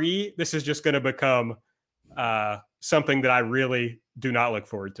 3, this is just going to become something that I really do not look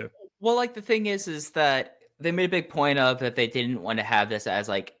forward to. Well, like the thing is that they made a big point of that they didn't want to have this as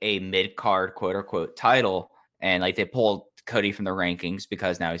like a mid-card quote unquote title. And like they pulled Cody from the rankings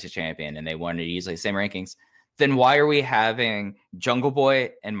because now he's a champion and they wanted to use like the same rankings. Then why are we having Jungle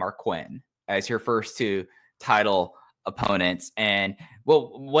Boy and Mark Quinn as your first 2 title opponents? And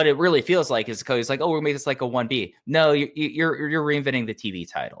well, what it really feels like is Cody's like, oh, we'll make this like a 1B. No, you're reinventing the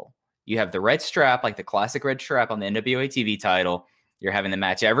TV title. You have the red strap, like the classic red strap on the NWA TV title. You're having the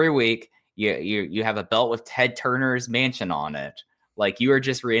match every week. You have a belt with Ted Turner's mansion on it. Like you are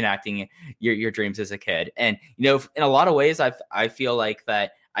just reenacting your dreams as a kid. And, you know, in a lot of ways, I feel like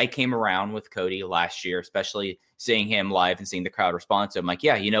that I came around with Cody last year, especially seeing him live and seeing the crowd respond to him. Like,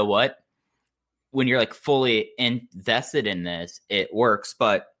 yeah, you know what? When you're like fully invested in this, it works.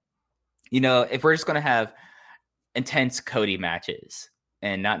 But, you know, if we're just going to have intense Cody matches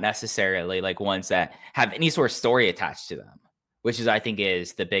and not necessarily like ones that have any sort of story attached to them, which is, I think,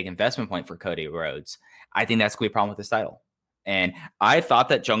 is the big investment point for Cody Rhodes, I think that's going to be a problem with this title. And I thought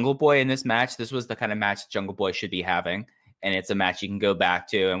that Jungle Boy in this match, this was the kind of match Jungle Boy should be having. And it's a match you can go back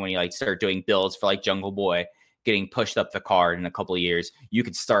to. And when you like start doing builds for like Jungle Boy getting pushed up the card in a couple of years, you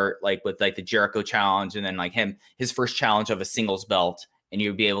could start like with like the Jericho challenge and then like his first challenge of a singles belt. And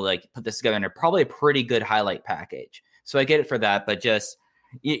you'd be able to like put this together in probably a pretty good highlight package. So I get it for that. But just,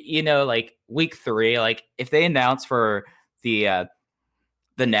 you know, like week 3, like if they announce for the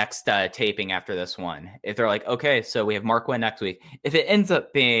next taping after this one, if they're like, okay, so we have Mark Quinn next week. If it ends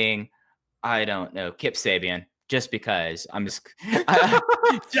up being, I don't know, Kip Sabian, just because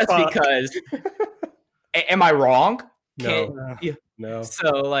because. Am I wrong? No. So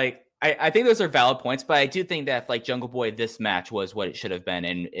like, I think those are valid points, but I do think that if, like Jungle Boy, this match was what it should have been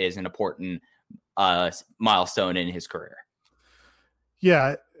and is an important milestone in his career.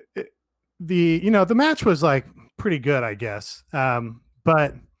 Yeah, the match was like pretty good, I guess.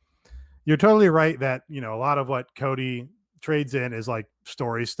 But you're totally right that, you know, a lot of what Cody trades in is like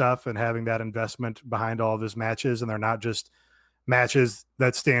story stuff and having that investment behind all of his matches. And they're not just matches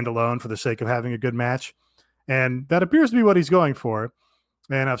that stand alone for the sake of having a good match. And that appears to be what he's going for.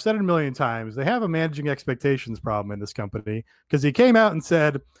 And I've said it a million times, they have a managing expectations problem in this company because he came out and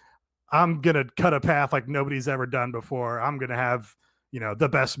said, I'm going to cut a path like nobody's ever done before. I'm going to have, you know, the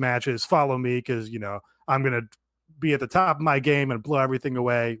best matches. Follow me because, you know, I'm going to be at the top of my game and blow everything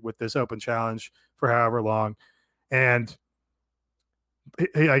away with this open challenge for however long. And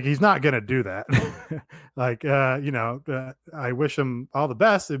he's not going to do that. I wish him all the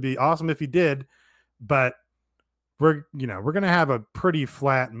best. It'd be awesome if he did, but we're going to have a pretty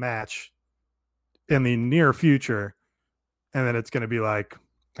flat match in the near future. And then it's going to be like,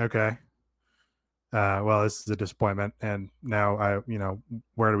 okay, well, this is a disappointment. And now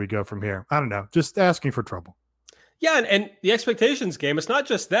where do we go from here? I don't know. Just asking for trouble. Yeah. And the expectations game, it's not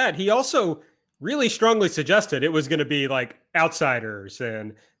just that. He also really strongly suggested it was going to be like outsiders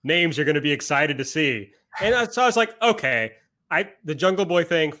and names you're going to be excited to see. And so I was like, okay, the Jungle Boy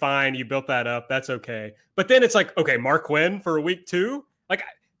thing, fine. You built that up. That's okay. But then it's like, okay, Mark Quinn for week 2. Like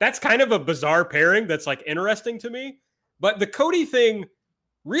that's kind of a bizarre pairing. That's like interesting to me. But the Cody thing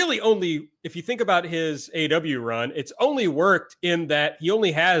really only, if you think about his AEW run, it's only worked in that he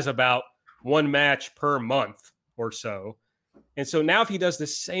only has about one match per month or so. And so now if he does the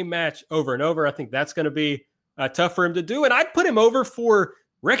same match over and over, I think that's going to be tough for him to do. And I'd put him over for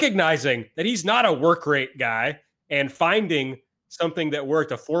recognizing that he's not a work rate guy and finding something that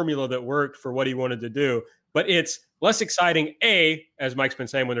worked, a formula that worked for what he wanted to do. But it's less exciting, A, as Mike's been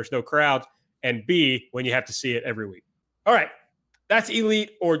saying, when there's no crowds, and B, when you have to see it every week. All right, that's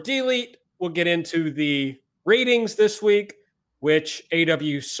Elite or Delete. We'll get into the ratings this week, which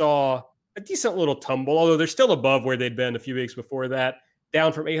AEW saw a decent little tumble, although they're still above where they'd been a few weeks before that,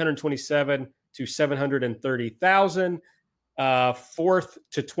 down from 827 to 730,000. Fourth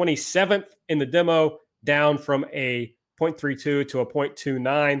to 27th in the demo, down from a 0.32 to a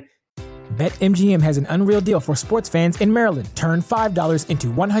 0.29. BetMGM has an unreal deal for sports fans in Maryland. Turn $5 into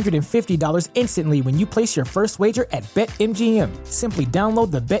 $150 instantly when you place your first wager at BetMGM. Simply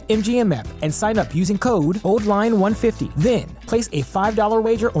download the BetMGM app and sign up using code OldLine150. Then, place a $5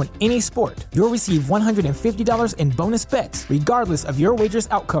 wager on any sport. You'll receive $150 in bonus bets, regardless of your wager's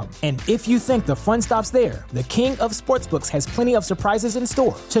outcome. And if you think the fun stops there, the king of sportsbooks has plenty of surprises in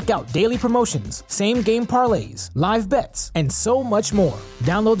store. Check out daily promotions, same-game parlays, live bets, and so much more.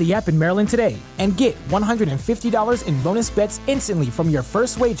 Download the app in Maryland today and get $150 in bonus bets instantly from your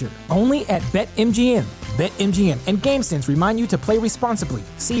first wager. Only at BetMGM. BetMGM and GameSense remind you to play responsibly.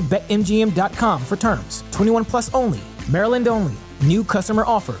 See BetMGM.com for terms. 21 plus only. Maryland only. New customer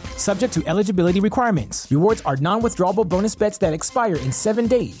offer. Subject to eligibility requirements. Rewards are non-withdrawable bonus bets that expire in 7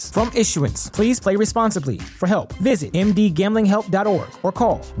 days. From issuance, please play responsibly. For help, visit mdgamblinghelp.org or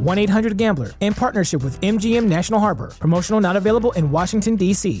call 1-800-GAMBLER in partnership with MGM National Harbor. Promotional not available in Washington,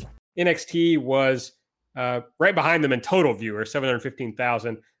 D.C. NXT was right behind them in total viewers,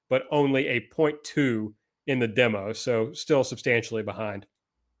 715,000, but only a 0.2 in the demo, so still substantially behind.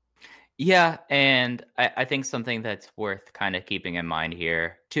 Yeah, and I think something that's worth kind of keeping in mind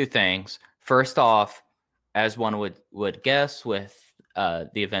here, two things. First off, as one would guess with the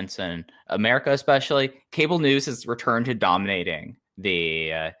events in America especially, cable news has returned to dominating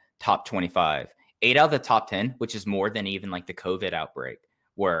the top 25. 8 out of the top 10, which is more than even like the COVID outbreak,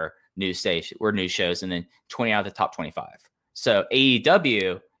 were news shows, and then 20 out of the top 25. So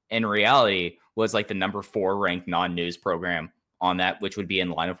AEW in reality was like the number 4 ranked non-news program on that, which would be in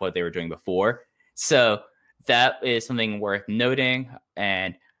line with what they were doing before. So that is something worth noting.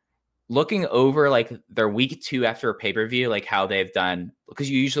 And looking over like their week 2 after a pay-per-view, like how they've done, because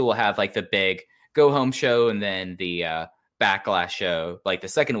you usually will have like the big go home show and then the backlash show. Like the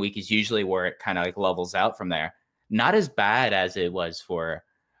second week is usually where it kind of like levels out from there. Not as bad as it was for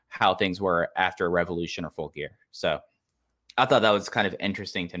how things were after Revolution or Full Gear. So I thought that was kind of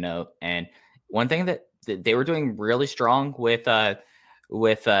interesting to note. And one thing that they were doing really strong with certain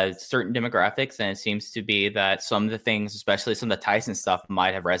demographics, and it seems to be that some of the things, especially some of the Tyson stuff,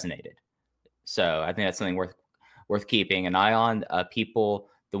 might have resonated. So I think that's something worth keeping an eye on. People,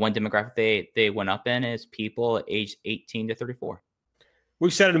 the one demographic they went up in is people aged 18 to 34.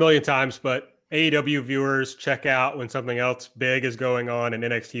 We've said it a million times, but AEW viewers check out when something else big is going on, and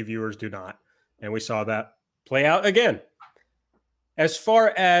NXT viewers do not. And we saw that play out again. As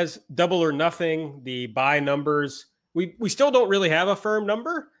far as Double or Nothing, the buy numbers, we still don't really have a firm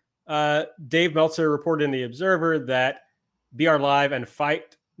number. Dave Meltzer reported in The Observer that BR Live and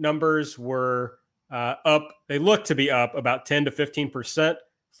Fight numbers were up. They look to be up about 10 to 15%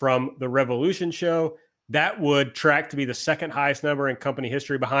 from the Revolution show. That would track to be the second highest number in company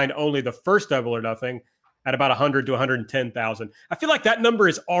history, behind only the first Double or Nothing at about 100 to 110,000. I feel like that number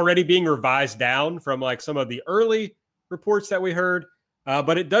is already being revised down from like some of the early reports that we heard,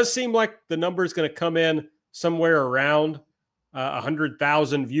 but it does seem like the number is going to come in somewhere around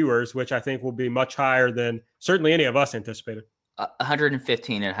 100,000 viewers, which I think will be much higher than certainly any of us anticipated.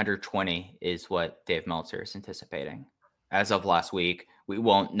 115 and 120 is what Dave Meltzer is anticipating as of last week. We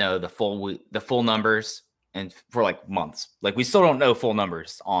won't know the full numbers and for like months. Like we still don't know full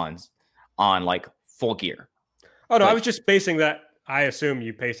numbers on like Full Gear. Oh no, I was just basing that. I assume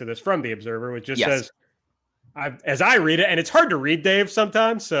you pasted this from The Observer, which just says, as I read it, and it's hard to read Dave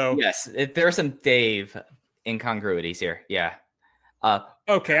sometimes. So yes, there are some Dave incongruities here. Yeah.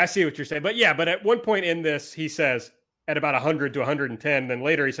 Okay, I see what you're saying. But at one point in this, he says at about 100 to 110. Then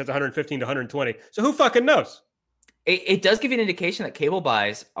later he says 115 to 120. So who fucking knows? It does give you an indication that cable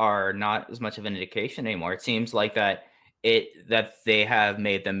buys are not as much of an indication anymore. It seems like that they have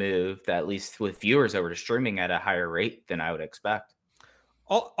made the move, that at least with viewers over to streaming at a higher rate than I would expect.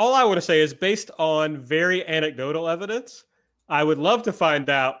 All I want to say is, based on very anecdotal evidence, I would love to find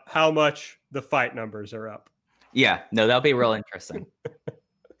out how much the Fight numbers are up. Yeah, no, that'll be real interesting.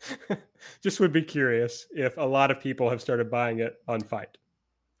 Just would be curious if a lot of people have started buying it on Fight.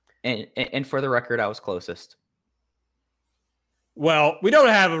 And for the record, I was closest. Well, we don't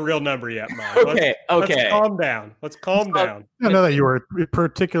have a real number yet, Mike. Okay. Let's calm down. I don't know that you were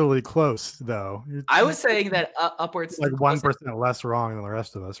particularly close, though. I was saying that upwards like 1% less wrong than the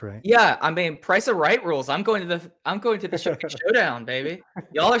rest of us, right? Yeah, I mean, Price of Right rules. I'm going to the showdown, baby.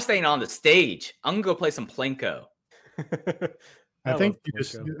 Y'all are staying on the stage. I'm gonna go play some Plinko. I think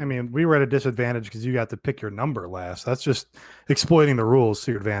we were at a disadvantage because you got to pick your number last. That's just exploiting the rules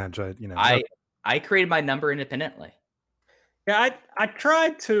to your advantage. I created my number independently. Yeah, I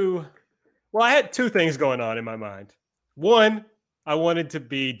tried to. Well, I had two things going on in my mind. One, I wanted to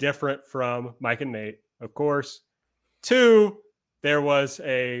be different from Mike and Nate, of course. Two, there was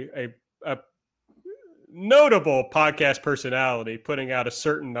a a notable podcast personality putting out a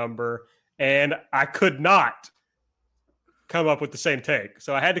certain number, and I could not come up with the same take.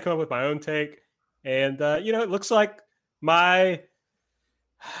 So I had to come up with my own take. And, it looks like my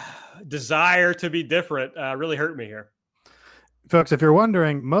desire to be different really hurt me here. Folks, if you're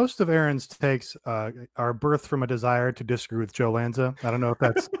wondering, most of Aaron's takes are birthed from a desire to disagree with Joe Lanza. I don't know if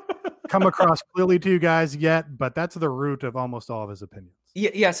that's come across clearly to you guys yet, but that's the root of almost all of his opinions.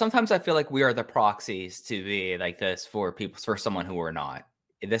 Yeah. Sometimes I feel like we are the proxies to be like this for someone who we're not.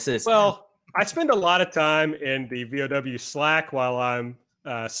 Well, I spend a lot of time in the VOW Slack while I'm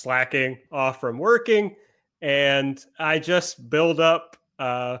slacking off from working, and I just build up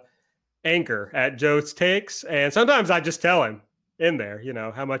anger at Joe's takes, and sometimes I just tell him in there,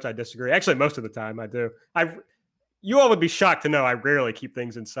 how much I disagree. Actually, most of the time I do. You all would be shocked to know I rarely keep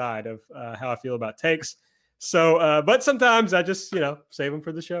things inside of how I feel about takes. So, but sometimes I just, save them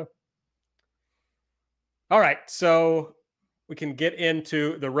for the show. All right, so we can get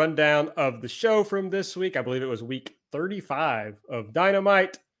into the rundown of the show from this week. I believe it was week 35 of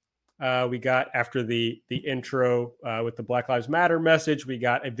Dynamite. We got, after the intro with the Black Lives Matter message, we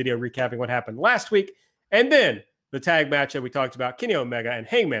got a video recapping what happened last week. And then the tag match that we talked about, Kenny Omega and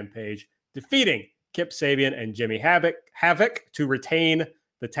Hangman Page defeating Kip Sabian and Jimmy Havoc to retain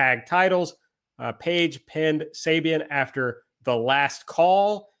the tag titles. Page pinned Sabian after the last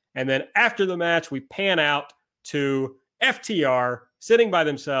call. And then after the match, we pan out to FTR sitting by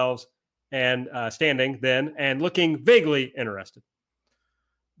themselves and standing then and looking vaguely interested.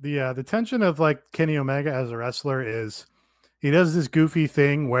 The tension of like Kenny Omega as a wrestler is he does this goofy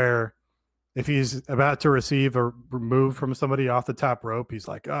thing where if he's about to receive a move from somebody off the top rope, he's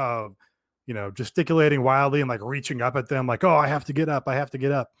like, oh, gesticulating wildly and like reaching up at them like, oh, I have to get up.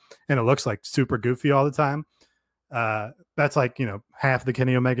 And it looks like super goofy all the time. That's like, half the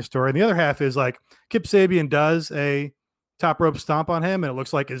Kenny Omega story. And the other half is like Kip Sabian does a top rope stomp on him, and it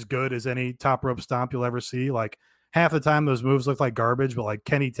looks like as good as any top rope stomp you'll ever see. Like half the time those moves look like garbage, but like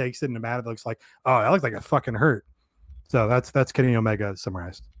Kenny takes it and it looks like, oh, that looks like it fucking hurt. So that's Kenny Omega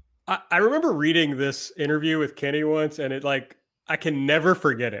summarized. I remember reading this interview with Kenny once, and I can never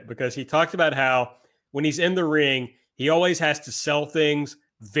forget it because he talked about how when he's in the ring, he always has to sell things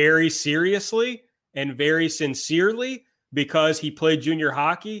very seriously and very sincerely because he played junior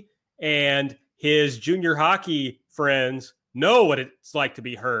hockey and his junior hockey friends know what it's like to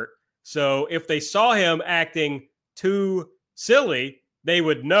be hurt. So if they saw him acting too silly, they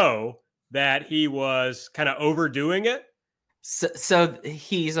would know that he was kind of overdoing it. So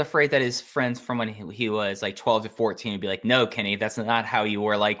he's afraid that his friends from when he was like 12 to 14 would be like, no, Kenny, that's not how you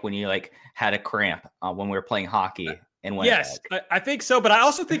were like when you like had a cramp when we were playing hockey. And went yes, I think so. But I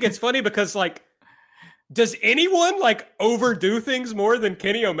also think it's funny because like, does anyone like overdo things more than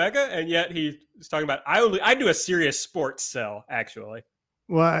Kenny Omega? And yet he's talking about, I do a serious sports sell actually.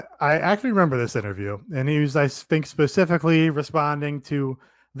 Well, I actually remember this interview, and he was, I think, specifically responding to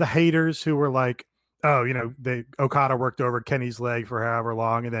the haters who were like, oh, Okada worked over Kenny's leg for however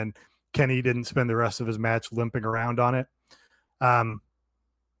long, and then Kenny didn't spend the rest of his match limping around on it. And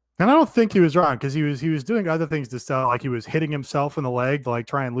I don't think he was wrong because he was doing other things to sell, like he was hitting himself in the leg to like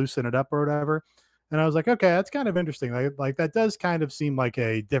try and loosen it up or whatever. And I was like, okay, that's kind of interesting. Like that does kind of seem like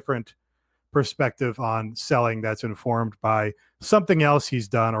a different perspective on selling that's informed by something else he's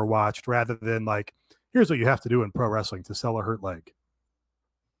done or watched rather than like, here's what you have to do in pro wrestling to sell a hurt leg.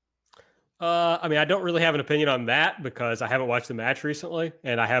 I don't really have an opinion on that because I haven't watched the match recently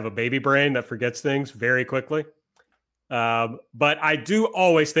and I have a baby brain that forgets things very quickly. But I do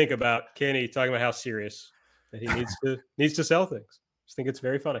always think about Kenny talking about how serious that he needs to sell things. I just think it's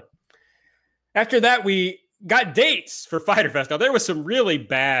very funny. After that, we got dates for Fyter Fest. Now, there was some really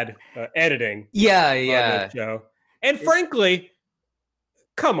bad editing. Yeah. On this show. And frankly,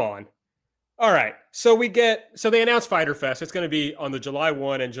 come on. All right. So they announced Fyter Fest. It's going to be on the July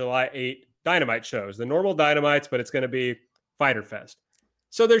 1 and July 8 Dynamite shows, the normal Dynamites, but it's going to be Fyter Fest.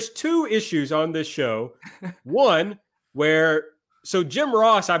 So there's two issues on this show. One, so Jim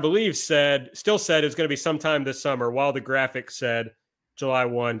Ross, I believe, still said it's going to be sometime this summer, while the graphic said July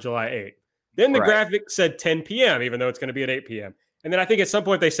 1, July 8. Then the graphic said 10 p.m., even though it's going to be at 8 p.m. And then I think at some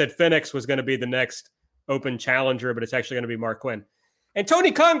point they said Phoenix was going to be the next open challenger, but it's actually going to be Mark Quinn. And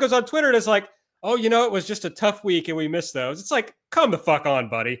Tony Khan goes on Twitter and is like, oh, it was just a tough week and we missed those. It's like, come the fuck on,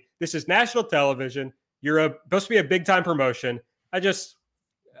 buddy. This is national television. You're supposed to be a big-time promotion. I just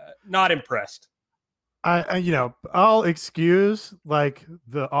not impressed. I'll excuse like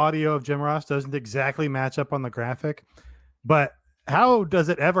the audio of Jim Ross doesn't exactly match up on the graphic, but how does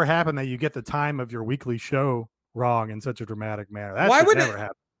it ever happen that you get the time of your weekly show wrong in such a dramatic manner? That should never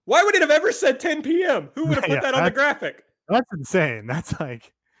happen. Why would it have ever said 10 p.m.? Who would have put that on the graphic? That's insane. That's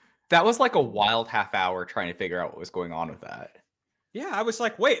like... That was like a wild half hour trying to figure out what was going on with that. Yeah, I was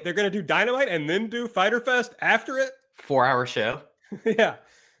like, wait, they're going to do Dynamite and then do Fyter Fest after it? 4-hour show. Yeah.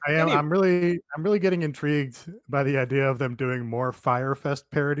 I'm really getting intrigued by the idea of them doing more Fyre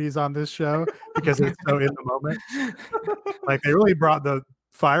Fest parodies on this show because it's so in the moment. Like they really brought the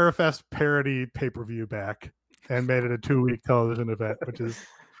Fyre Fest parody pay-per-view back and made it a 2-week television event, which is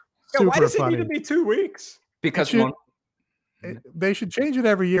super why does funny. It need to be 2 weeks? Because they should change it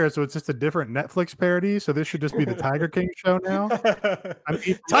every year, so it's just a different Netflix parody. So this should just be the Tiger King show now. I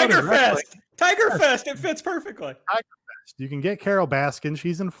mean, Tiger Fest. Tiger Fest. It fits perfectly. Tiger Fest. You can get Carol Baskin.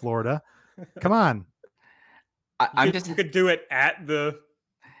 She's in Florida. Come on. You could do it at the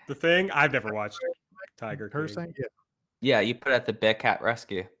thing. I've never watched Tiger King. Saying, yeah, you put it at the Big Cat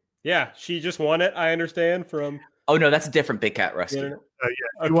Rescue. Yeah, she just won it. I understand from. Oh no, that's a different Big Cat Rescue.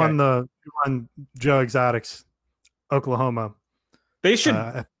 He won Joe Exotic's Oklahoma. They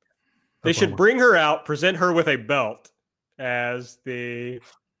should bring her out, present her with a belt as the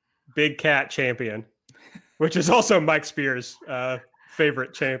Big Cat champion, which is also Mike Spears'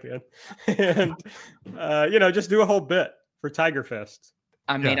 favorite champion, and just do a whole bit for Tiger Fest.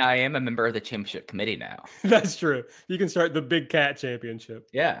 I mean, I am a member of the championship committee now. That's true. You can start the Big Cat Championship.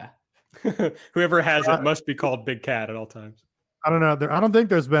 Yeah. Whoever has it must be called Big Cat at all times. I don't know. I don't think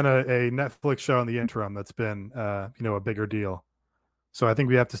there's been a Netflix show in the interim that's been, a bigger deal. So I think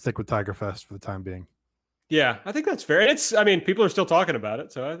we have to stick with Tiger Fest for the time being. Yeah, I think that's fair. People are still talking about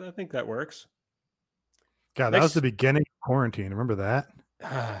it, so I think that works. God, that was the beginning of quarantine. Remember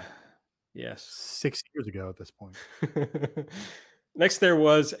that? Yes. 6 years ago at this point. Next, there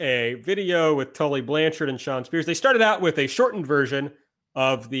was a video with Tully Blanchard and Sean Spears. They started out with a shortened version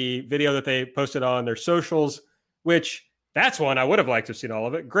of the video that they posted on their socials, which that's one I would have liked to have seen all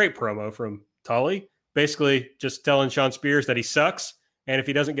of it. Great promo from Tully. Basically just telling Sean Spears that he sucks. And if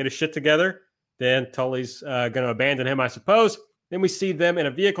he doesn't get his shit together, then Tully's going to abandon him, I suppose. Then we see them in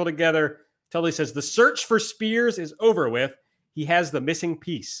a vehicle together. Tully says the search for Spears is over with. He has the missing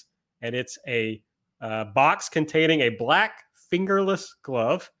piece. And it's a box containing a black fingerless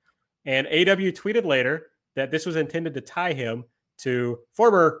glove. And AEW tweeted later that this was intended to tie him to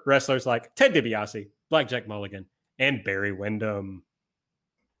former wrestlers like Ted DiBiase, Blackjack Mulligan, and Barry Windham.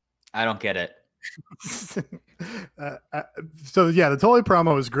 I don't get it. The Tully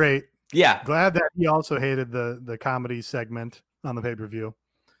promo was great. Yeah. Glad that he also hated the comedy segment on the pay-per-view.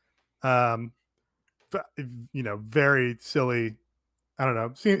 Very silly. I don't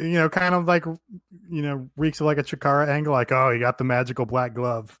know. Kind of like, reeks of like a Chikara angle. Like, oh, he got the magical black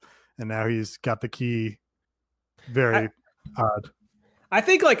glove, and now he's got the key. Very odd. I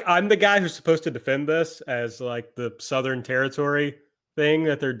think like I'm the guy who's supposed to defend this as like the Southern Territory thing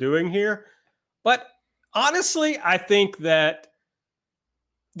that they're doing here. But honestly, I think that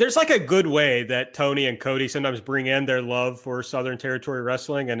there's like a good way that Tony and Cody sometimes bring in their love for Southern Territory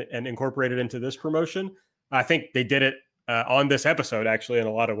wrestling and incorporate it into this promotion. I think they did it on this episode, actually, in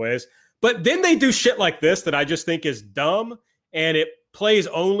a lot of ways. But then they do shit like this that I just think is dumb. And it plays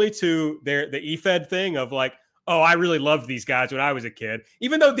only to the EFED thing of like, oh, I really loved these guys when I was a kid,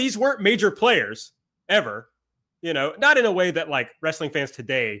 even though these weren't major players ever, not in a way that like wrestling fans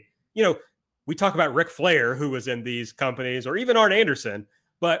today, we talk about Ric Flair, who was in these companies, or even Arn Anderson,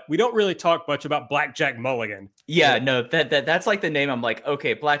 but we don't really talk much about Blackjack Mulligan. Yeah, no, that's like the name. I'm like,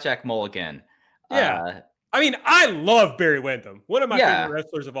 okay, Blackjack Mulligan. Yeah. I love Barry Windham, one of my favorite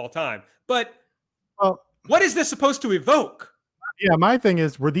wrestlers of all time. But what is this supposed to evoke? Yeah, my thing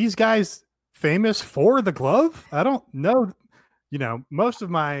is, were these guys famous for the glove? I don't know. Most of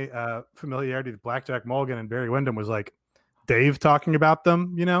my familiarity with Blackjack Mulligan and Barry Windham was like Dave talking about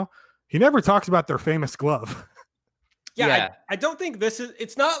them. He never talks about their famous glove. Yeah. I don't think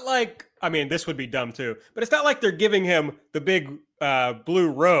it's not like, this would be dumb too, but it's not like they're giving him the big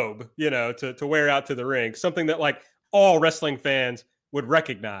blue robe, to wear out to the ring, something that like all wrestling fans would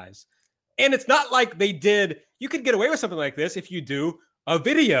recognize. And it's not like you could get away with something like this if you do a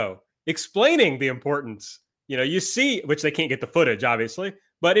video explaining the importance. You see, which they can't get the footage, obviously,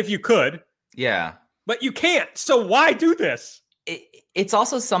 but if you could. Yeah. But you can't. So why do this? It's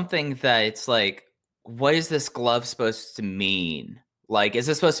also something that it's like, what is this glove supposed to mean? Like, is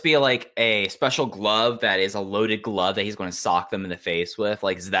this supposed to be like a special glove that is a loaded glove that he's going to sock them in the face with?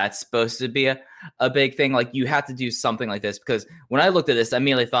 Like, is that supposed to be a big thing? Like, you have to do something like this, because when I looked at this, I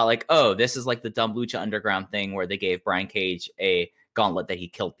immediately thought like, oh, this is like the dumb Lucha Underground thing where they gave Brian Cage a gauntlet that he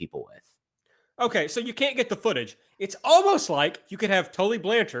killed people with. Okay, so you can't get the footage. It's almost like you could have Tully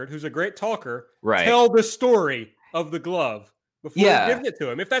Blanchard, who's a great talker, tell the story of the glove. before giving it to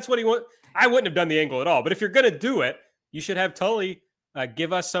him. If that's what he wants, I wouldn't have done the angle at all. But if you're going to do it, you should have Tully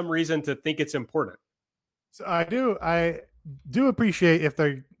give us some reason to think it's important. So I do appreciate if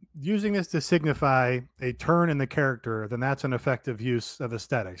they're using this to signify a turn in the character, then that's an effective use of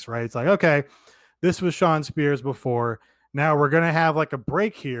aesthetics, right? It's like, okay, this was Shawn Spears before. Now we're going to have like a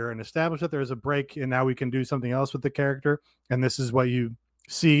break here and establish that there's a break, and now we can do something else with the character. And this is what you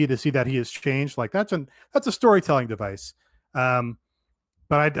see to see that he has changed. Like that's a storytelling device. But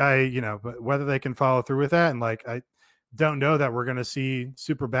but whether they can follow through with that, and like I don't know that we're going to see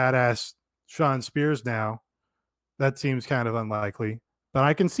super badass Shawn Spears now. That seems kind of unlikely, but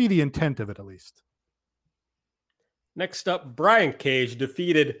I can see the intent of it at least. Next up, Brian Cage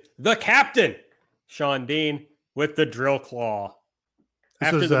defeated the captain, Shawn Dean, with the drill claw.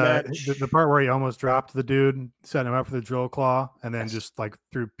 This was the part where he almost dropped the dude, set him up for the drill claw, and then just like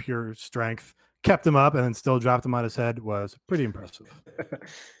through pure strength, kept him up and then still dropped him on his head was pretty impressive.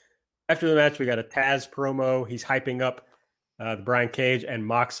 After the match, we got a Taz promo. He's hyping up the Brian Cage and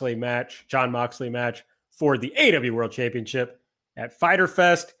John Moxley match for the AEW World Championship at Fyter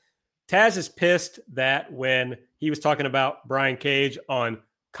Fest. Taz is pissed that when he was talking about Brian Cage on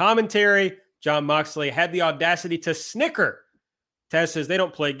commentary, John Moxley had the audacity to snicker. Taz says they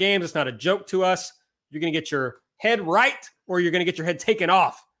don't play games. It's not a joke to us. You're going to get your head right or you're going to get your head taken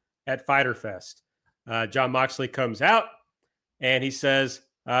off at Fyter Fest. John Moxley comes out and he says,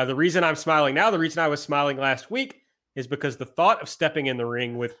 the reason I'm smiling now, the reason I was smiling last week is because the thought of stepping in the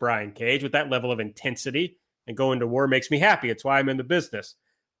ring with Brian Cage with that level of intensity and going to war makes me happy. It's why I'm in the business.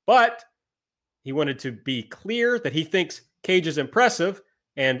 But he wanted to be clear that he thinks Cage is impressive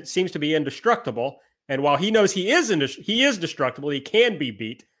and seems to be indestructible. And while he knows he is destructible, he can be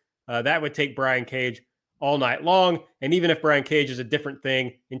beat. That would take Brian Cage all night long. And even if Brian Cage is a different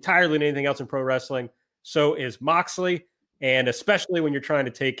thing entirely than anything else in pro wrestling, so is Moxley. And especially when you're trying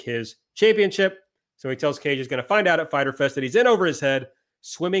to take his championship. So he tells Cage he's going to find out at Fyter Fest that he's in over his head,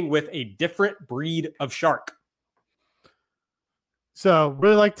 swimming with a different breed of shark. So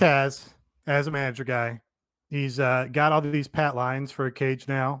really like Taz as a manager guy. He's got all these pat lines for Cage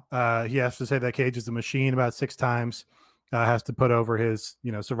now. He has to say that Cage is a machine about 6 times. Has to put over his,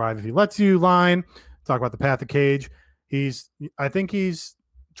 survive if he lets you line. Talk about the path of Cage. I think he's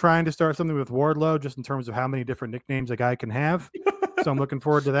trying to start something with Wardlow just in terms of how many different nicknames a guy can have. So I'm looking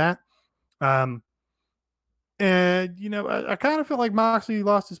forward to that. I kind of feel like Moxley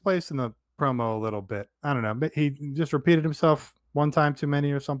lost his place in the promo a little bit. I don't know. But he just repeated himself one time too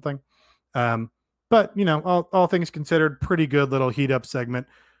many or something. But, all things considered, pretty good little heat up segment.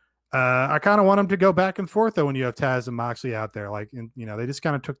 I kind of want him to go back and forth, though, when you have Taz and Moxley out there. Like, they just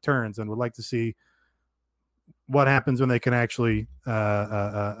kind of took turns and would like to see what happens when they can actually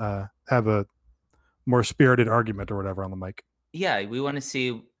have a more spirited argument or whatever on the mic. Yeah, we want to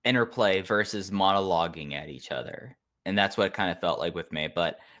see interplay versus monologuing at each other. And that's what it kind of felt like with me.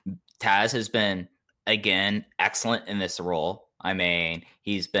 But Taz has been, again, excellent in this role. I mean,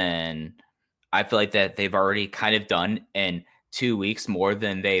 I feel like that they've already kind of done in 2 weeks more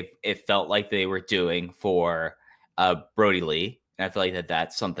than it felt like they were doing for Brody Lee. And I feel like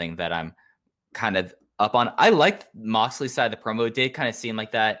that's something that I'm kind of up on. I liked Moxley's side of the promo. It did kind of seem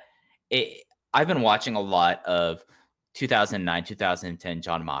like that. I've been watching a lot of 2009, 2010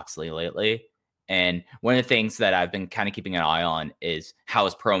 John Moxley lately. And one of the things that I've been kind of keeping an eye on is how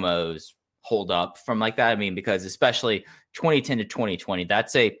his promos hold up from like that. I mean, because especially 2010 to 2020,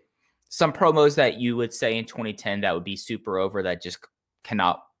 that's some promos that you would say in 2010 that would be super over that just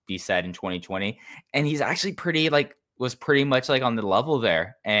cannot be said in 2020. And he's actually was pretty much like on the level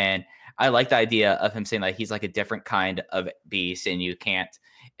there. And I like the idea of him saying like he's like a different kind of beast and you can't,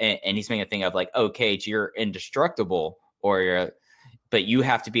 and he's making a thing of like, oh, Cage, you're indestructible but you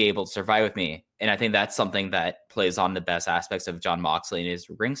have to be able to survive with me. And I think that's something that plays on the best aspects of John Moxley and his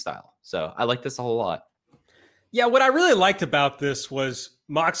ring style. So I like this a whole lot. Yeah, what I really liked about this was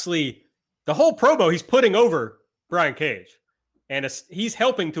Moxley, the whole promo, he's putting over Brian Cage. And he's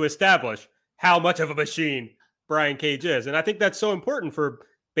helping to establish how much of a machine Brian Cage is. And I think that's so important for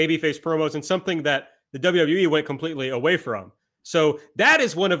babyface promos and something that the WWE went completely away from. So that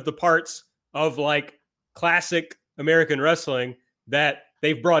is one of the parts of like classic American wrestling that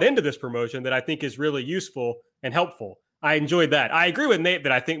they've brought into this promotion that I think is really useful and helpful. I enjoyed that. I agree with Nate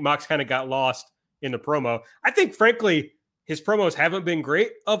that I think Mox kind of got lost in the promo. I think, frankly, his promos haven't been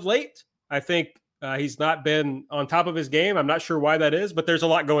great of late. I think he's not been on top of his game. I'm not sure why that is, but there's a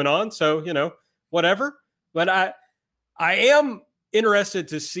lot going on. So, whatever. But I am interested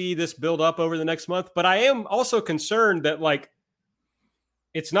to see this build up over the next month. But I am also concerned that, like,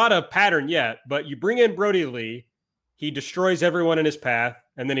 it's not a pattern yet, but you bring in Brody Lee. he destroys everyone in his path,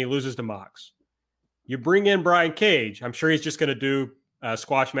 and then he loses to Mox. You bring in Brian Cage. I'm sure he's just going to do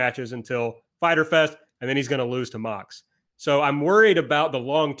squash matches until Fyter Fest, and then he's going to lose to Mox. So I'm worried about the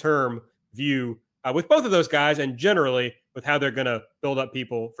long-term view with both of those guys and generally with how they're going to build up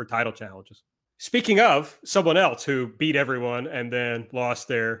people for title challenges. Speaking of someone else who beat everyone and then lost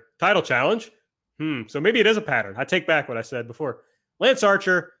their title challenge, so maybe it is a pattern. I take back what I said before. Lance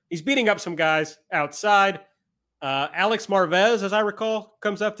Archer, he's beating up some guys outside. Alex Marvez, as I recall,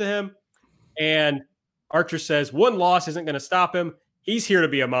 comes up to him, and Archer says one loss isn't going to stop him. He's here to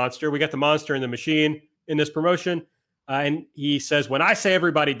be a monster. We got the monster in the machine in this promotion. And he says, when I say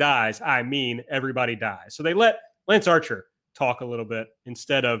everybody dies, I mean everybody dies. So they let Lance Archer talk a little bit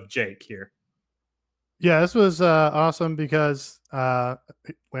instead of Jake here. Yeah, this was awesome because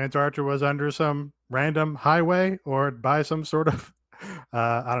Lance Archer was under some random highway or by some sort of,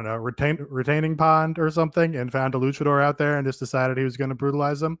 I don't know, retaining pond or something, and found a luchador out there and just decided he was going to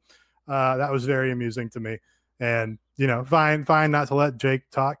brutalize them. That was very amusing to me. And, fine not to let Jake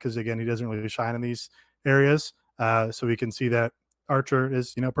talk because, again, he doesn't really shine in these areas. So we can see that Archer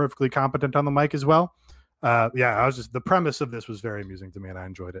is, perfectly competent on the mic as well. The premise of this was very amusing to me, and I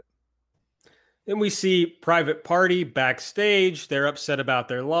enjoyed it. Then we see Private Party backstage. They're upset about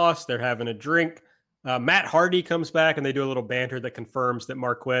their loss. They're having a drink. Matt Hardy comes back, and they do a little banter that confirms that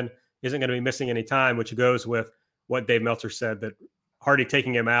Mark Quinn isn't going to be missing any time, which goes with what Dave Meltzer said, that Hardy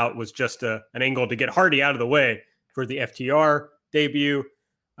taking him out was just an angle to get Hardy out of the way for the FTR debut.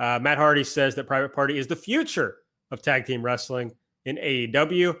 Matt Hardy says that Private Party is the future of tag team wrestling in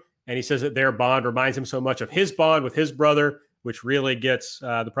AEW, and he says that their bond reminds him so much of his bond with his brother, which really gets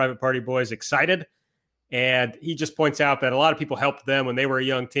the Private Party boys excited. And he just points out that a lot of people helped them when they were a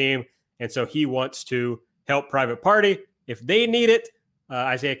young team, and so he wants to help Private Party. If they need it,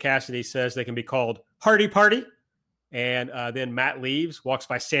 Isaiah Cassidy says they can be called Hardy Party. And then Matt leaves, walks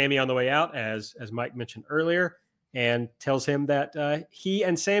by Sammy on the way out, as Mike mentioned earlier, and tells him that he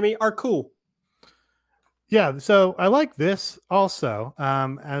and Sammy are cool. Yeah, so I like this also.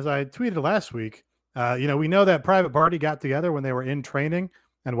 As I tweeted last week, we know that Private Party got together when they were in training,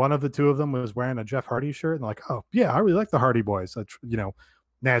 and one of the two of them was wearing a Jeff Hardy shirt, and like, oh yeah, I really like the Hardy Boys.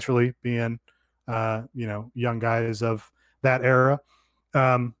 Naturally being, young guys of that era.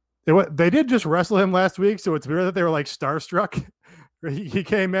 They did just wrestle him last week, so it's weird that they were like starstruck. He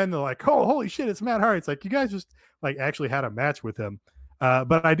came in, they're like, oh, holy shit, it's Matt Hardy. It's like, you guys just like actually had a match with him.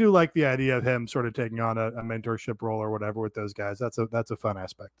 But I do like the idea of him sort of taking on a mentorship role or whatever with those guys. That's a fun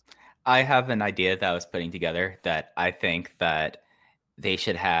aspect. I have an idea that I was putting together that I think that they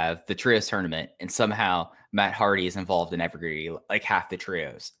should have the trios tournament, and somehow Matt Hardy is involved in like half the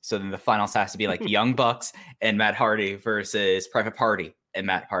trios. So then the finals has to be like Young Bucks and Matt Hardy versus Private Party and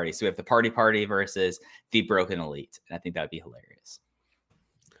Matt Hardy. So we have the Party versus the Broken Elite. And I think that would be hilarious.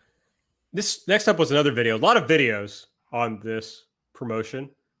 This next up was another video. A lot of videos on this promotion,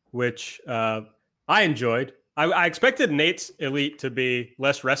 which I enjoyed. I expected Nate's Elite to be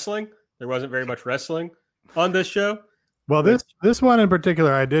less wrestling. There wasn't very much wrestling on this show. Well, this one in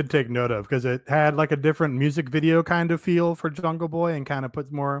particular, I did take note of because it had like a different music video kind of feel for Jungle Boy and kind of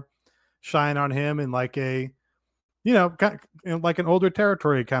puts more shine on him in like a, like an older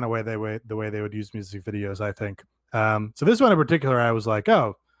territory kind of way. The way they would use music videos, I think. So this one in particular, I was like,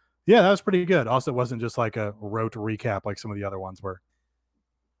 oh, yeah, that was pretty good. Also, it wasn't just like a rote recap like some of the other ones were.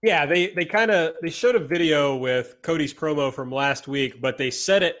 Yeah, they showed a video with Cody's promo from last week, but they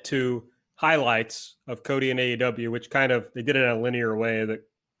set it to highlights of Cody and AEW, which they did it in a linear way that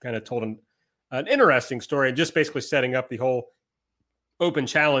kind of told an interesting story, and just basically setting up the whole open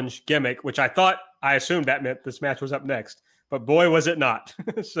challenge gimmick, which I assumed that meant this match was up next, but boy, was it not.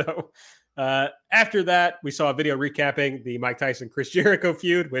 So after that, we saw a video recapping the Mike Tyson Chris Jericho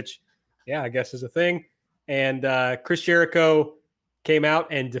feud, which, yeah, I guess is a thing. And Chris Jericho came out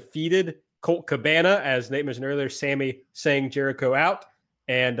and defeated Colt Cabana, as Nate mentioned earlier. Sammy sang Jericho out,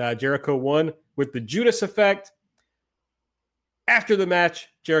 and Jericho won with the Judas effect. After the match,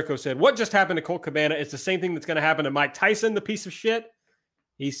 Jericho said, "What just happened to Colt Cabana? It's the same thing that's going to happen to Mike Tyson, the piece of shit."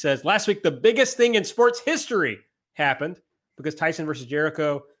 He says, "Last week, the biggest thing in sports history happened because Tyson versus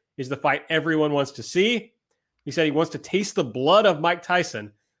Jericho is the fight everyone wants to see." He said he wants to taste the blood of Mike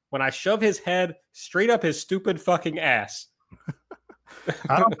Tyson when I shove his head straight up his stupid fucking ass.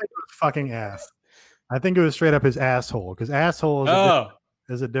 I don't think it was fucking ass. I think it was straight up his asshole, because asshole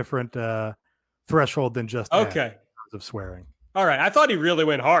is a different threshold than just okay of swearing. All right, I thought he really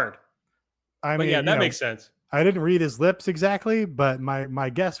went hard. I mean, yeah, that makes sense. I didn't read his lips exactly, but my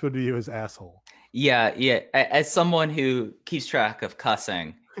guess would be it was asshole. Yeah. As someone who keeps track of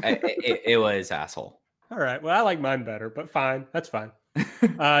cussing, it was asshole. All right. Well, I like mine better, but fine. That's fine.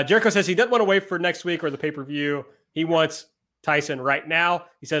 Jericho says he doesn't want to wait for next week or the pay-per-view. He wants Tyson right now.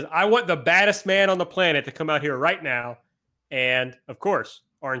 He says, I want the baddest man on the planet to come out here right now. And, of course,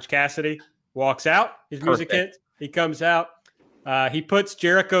 Orange Cassidy walks out. His music hits. He comes out. He puts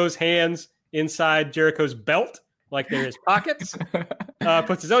Jericho's hands inside Jericho's belt like they're his pockets.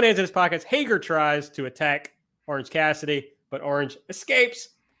 Puts his own hands in his pockets. Hager tries to attack Orange Cassidy, but Orange escapes,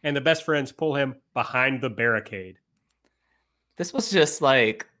 and the best friends pull him behind the barricade. This was just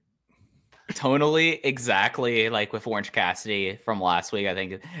like tonally exactly like with Orange Cassidy from last week. I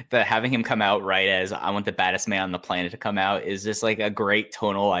think that having him come out right as I want the baddest man on the planet to come out is just like a great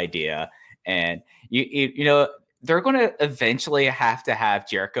tonal idea. And you know, they're going to eventually have to have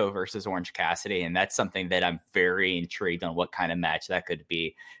Jericho versus Orange Cassidy. And that's something that I'm very intrigued on what kind of match that could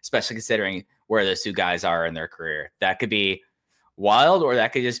be, especially considering where those two guys are in their career. That could be wild, or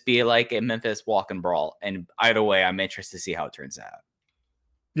that could just be like a Memphis walk and brawl. And either way, I'm interested to see how it turns out.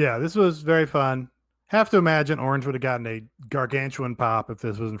 Yeah, this was very fun. Have to imagine Orange would have gotten a gargantuan pop if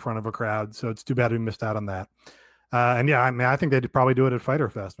this was in front of a crowd. So it's too bad we missed out on that. And yeah, I mean, I think they'd probably do it at Fyter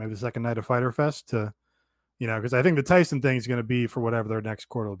Fest, maybe the second night of Fyter Fest to, you know, because I think the Tyson thing is going to be for whatever their next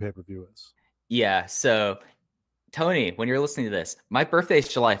quarterly pay-per-view is. Yeah. So Tony, when you're listening to this, my birthday is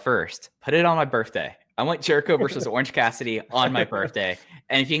July 1st. Put it on my birthday. I want Jericho versus Orange Cassidy on my birthday.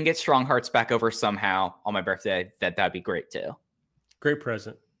 And if you can get Strong Hearts back over somehow on my birthday, that'd be great too. Great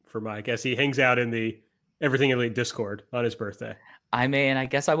present for Mike as he hangs out in the Everything Elite Discord on his birthday. I mean, I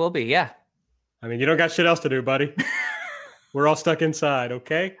guess I will be. Yeah. I mean, you don't got shit else to do, buddy. We're all stuck inside.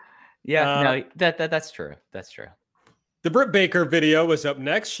 Okay. Yeah. No, that's true. That's true. The Britt Baker video was up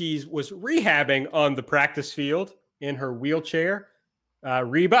next. She was rehabbing on the practice field in her wheelchair.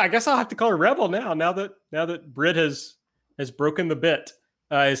 Reba, I guess I'll have to call her Rebel now that Britt has broken the bit,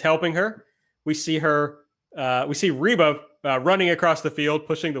 is helping her. We see Reba running across the field,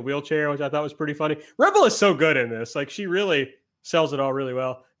 pushing the wheelchair, which I thought was pretty funny. Rebel is so good in this. Like, she really sells it all really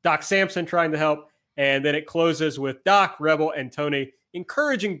well. Doc Sampson trying to help. And then it closes with Doc, Rebel, and Tony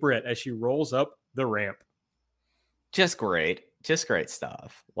encouraging Britt as she rolls up the ramp. Just great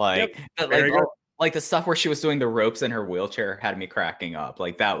stuff. Like, yep. Like the stuff where she was doing the ropes in her wheelchair had me cracking up.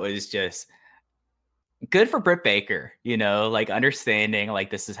 Like, that was just good for Britt Baker, you know, like understanding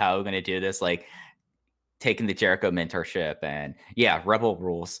like this is how we're going to do this, like taking the Jericho mentorship. And yeah, Rebel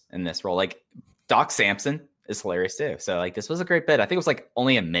rules in this role. Like, Doc Sampson is hilarious too. So like, this was a great bit. I think it was like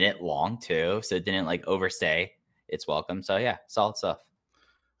only a minute long too, so it didn't like overstay its welcome. So yeah, solid stuff.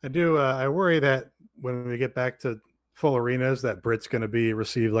 I worry that when we get back to full arenas that Britt's going to be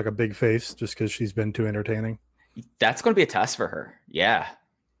received like a big face just because she's been too entertaining. That's going to be a test for her. Yeah,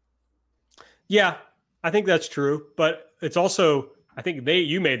 I think that's true. But it's also, I think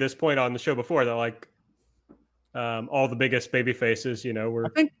you made this point on the show before that like all the biggest baby faces, you know, were. I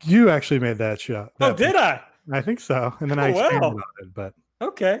think you actually made that show. Did I? I think so. And then I expanded on it. But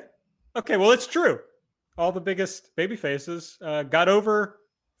okay. Well, it's true. All the biggest baby faces got over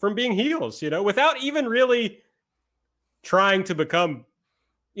from being heels, you know, without even really trying to become,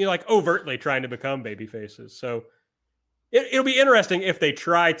 you know, like overtly trying to become baby faces. So it'll be interesting if they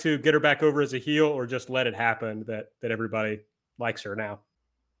try to get her back over as a heel or just let it happen that everybody likes her now.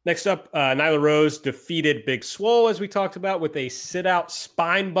 Next up, Nyla Rose defeated Big Swole, as we talked about, with a sit-out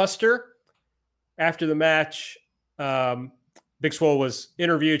spine buster. After the match, Big Swole was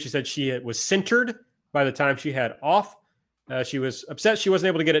interviewed. She said she was centered by the time she had off. She was upset she wasn't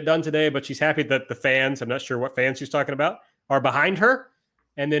able to get it done today, but she's happy that the fans, I'm not sure what fans she's talking about, are behind her.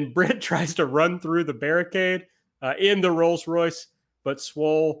 And then Britt tries to run through the barricade in the Rolls Royce, but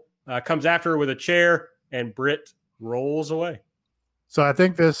Swole comes after her with a chair, and Britt rolls away. So I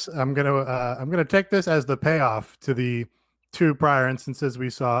think I'm gonna take this as the payoff to the two prior instances we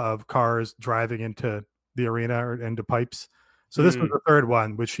saw of cars driving into the arena or into pipes. So this was the third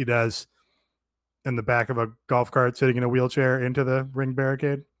one, which she does in the back of a golf cart sitting in a wheelchair into the ring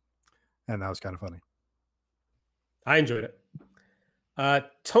barricade. And that was kind of funny. I enjoyed it.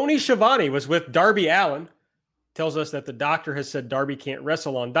 Tony Schiavone was with Darby Allin. Tells us that the doctor has said Darby can't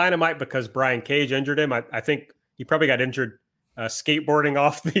wrestle on Dynamite because Brian Cage injured him. I think he probably got injured skateboarding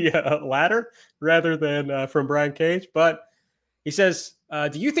off the ladder rather than from Brian Cage. But he says,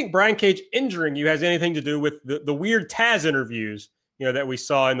 do you think Brian Cage injuring you has anything to do with the weird Taz interviews, you know, that we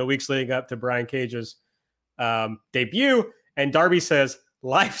saw in the weeks leading up to Brian Cage's debut? And Darby says,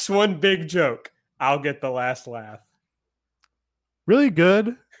 life's one big joke. I'll get the last laugh. Really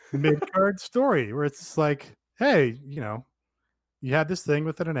good mid-card story where it's just like, hey, you know, you had this thing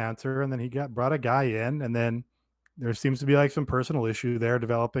with an announcer and then he brought a guy in and then there seems to be like some personal issue there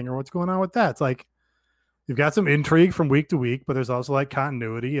developing or what's going on with that. It's like, you've got some intrigue from week to week, but there's also like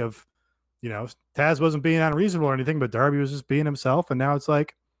continuity of, Taz wasn't being unreasonable or anything, but Darby was just being himself. And now it's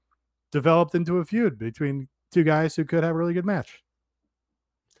like developed into a feud between two guys who could have a really good match.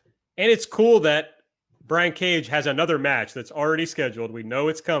 And it's cool that Brian Cage has another match that's already scheduled. We know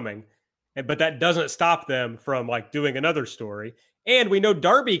it's coming, but that doesn't stop them from like doing another story. And we know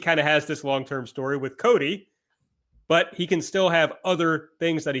Darby kind of has this long-term story with Cody, but he can still have other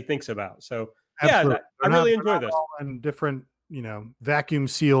things that he thinks about. So Absolutely. I really enjoy this. And different, vacuum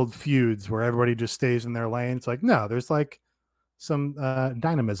sealed feuds where everybody just stays in their lane. It's like, no, there's like some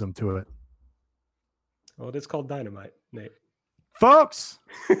dynamism to it. Well, it is called Dynamite, Nate. Folks.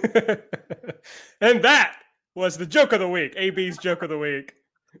 And that was the joke of the week, AB's joke of the week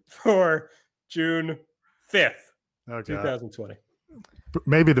for June 5th, 2020.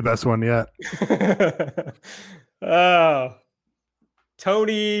 Maybe the best one yet. Oh,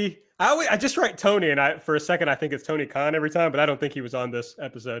 Tony. I just write Tony, and for a second I think it's Tony Khan every time, but I don't think he was on this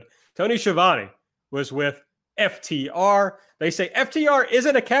episode. Tony Schiavone was with FTR. They say FTR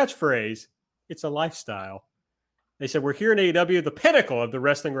isn't a catchphrase, it's a lifestyle. They said, we're here in AEW, the pinnacle of the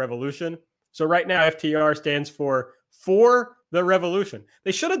wrestling revolution. So right now, FTR stands for the revolution.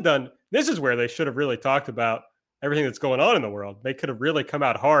 They should have done, this is where they should have really talked about everything that's going on in the world. They could have really come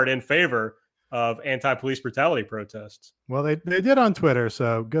out hard in favor of anti-police brutality protests. Well, they did on Twitter,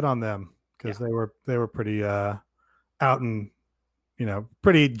 so good on them, because they were pretty out and,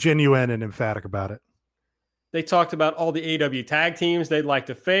 pretty genuine and emphatic about it. They talked about all the AEW tag teams they'd like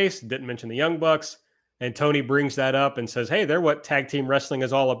to face, didn't mention the Young Bucks. And Tony brings that up and says, hey, they're what tag team wrestling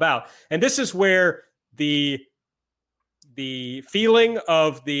is all about. And this is where the feeling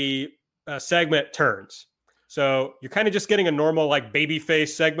of the segment turns. So you're kind of just getting a normal like babyface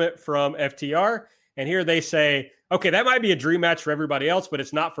segment from FTR. And here they say, okay, that might be a dream match for everybody else, but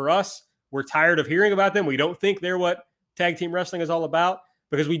it's not for us. We're tired of hearing about them. We don't think they're what tag team wrestling is all about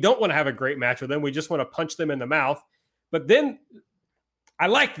because we don't want to have a great match with them. We just want to punch them in the mouth. But then I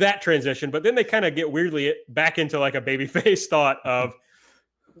liked that transition, but then they kind of get weirdly back into like a babyface thought of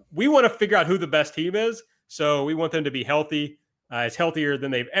we want to figure out who the best team is. So we want them to be healthy. It's healthier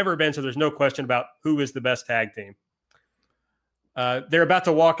than they've ever been. So there's no question about who is the best tag team. They're about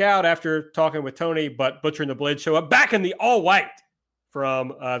to walk out after talking with Tony, but Butcher and the Blade show up back in the all white from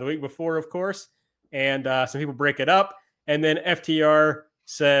the week before, of course. And some people break it up. And then FTR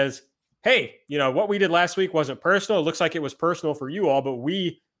says, hey, what we did last week wasn't personal. It looks like it was personal for you all, but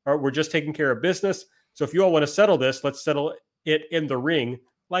we're just taking care of business. So if you all want to settle this, let's settle it in the ring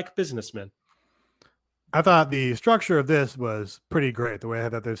like businessmen. I thought the structure of this was pretty great, the way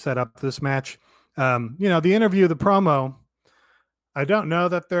that they've set up this match. The interview, the promo, I don't know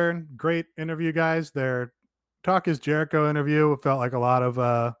that they're great interview guys. Their Talk is Jericho interview felt like a lot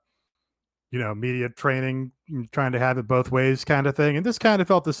of, media training, trying to have it both ways kind of thing. And this kind of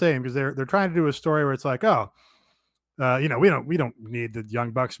felt the same because they're trying to do a story where it's like, we don't need the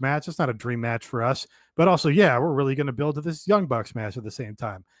Young Bucks match. It's not a dream match for us, but also, we're really going to build to this Young Bucks match at the same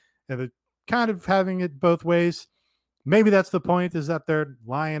time. And they're kind of having it both ways. Maybe that's the point, is that they're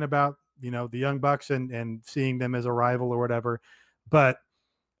lying about, the Young Bucks and seeing them as a rival or whatever. But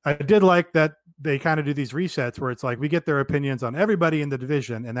I did like that they kind of do these resets where it's like we get their opinions on everybody in the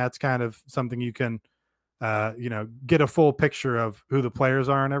division, and that's kind of something you can, get a full picture of who the players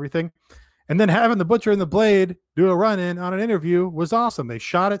are and everything. And then having the Butcher and the Blade do a run-in on an interview was awesome. They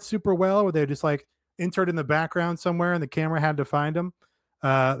shot it super well, where they just like entered in the background somewhere and the camera had to find them.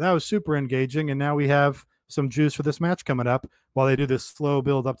 That was super engaging, and now we have some juice for this match coming up while they do this slow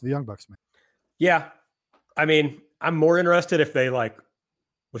build up to the Young Bucks match. Yeah, I mean, I'm more interested if they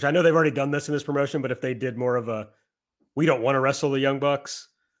which I know they've already done this in this promotion, but if they did more of a, we don't want to wrestle the Young Bucks,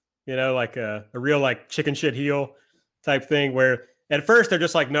 like a real like chicken shit heel type thing where at first they're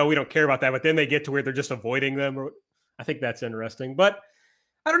just like, no, we don't care about that. But then they get to where they're just avoiding them. I think that's interesting, but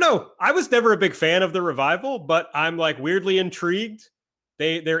I don't know. I was never a big fan of the Revival, but I'm like weirdly intrigued.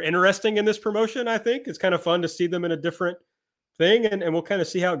 They're interesting in this promotion. I think it's kind of fun to see them in a different thing, and we'll kind of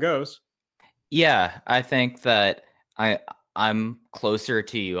see how it goes. Yeah, I think that I'm closer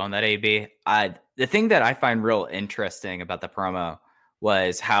to you on that, AB. The thing that I find real interesting about the promo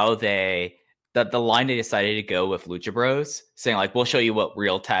was how the line they decided to go with Lucha Bros, saying like, we'll show you what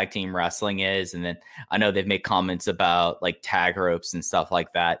real tag team wrestling is. And then I know they've made comments about like tag ropes and stuff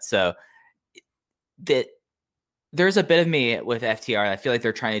like that. So there's a bit of me with FTR. I feel like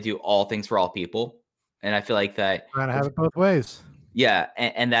they're trying to do all things for all people. And I feel like that trying to have it both ways. Yeah.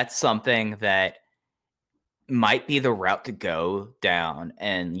 And that's something that might be the route to go down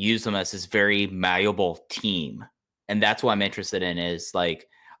and use them as this very malleable team. And that's what I'm interested in, is like,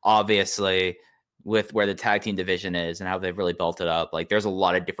 obviously with where the tag team division is and how they've really built it up. Like, there's a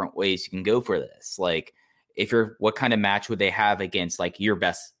lot of different ways you can go for this. Like, what kind of match would they have against like your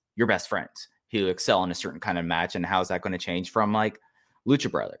best friends who excel in a certain kind of match, and how is that going to change from like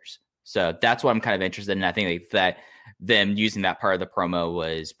Lucha Brothers? So that's what I'm kind of interested in. I think that them using that part of the promo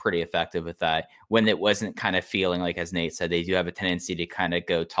was pretty effective with that, when it wasn't kind of feeling like, as Nate said, they do have a tendency to kind of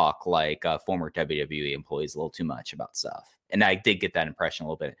go talk like former WWE employees a little too much about stuff. And I did get that impression a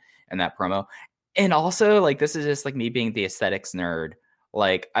little bit in that promo. And also, like, this is just like me being the aesthetics nerd.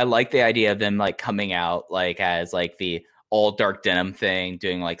 Like, I like the idea of them like coming out like as like the all dark denim thing,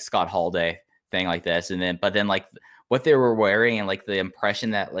 doing like Scott Hall Day thing like this. But then like what they were wearing and like the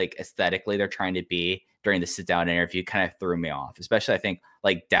impression that like aesthetically they're trying to be during the sit down interview kind of threw me off. Especially I think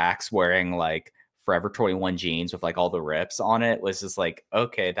like Dax wearing like Forever 21 jeans with like all the rips on it was just like,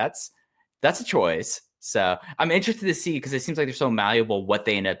 okay, that's a choice. So I'm interested to see, because it seems like they're so malleable what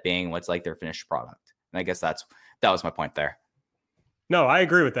they end up being, what's like their finished product. And I guess that was my point there. No, I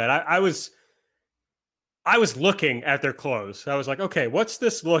agree with that. I was looking at their clothes. I was like, okay, what's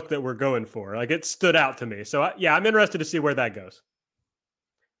this look that we're going for? Like, it stood out to me. So yeah, I'm interested to see where that goes.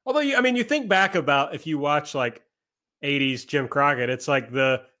 Although, you think back about if you watch like 80s Jim Crockett, it's like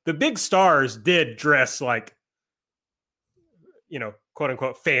the big stars did dress like, quote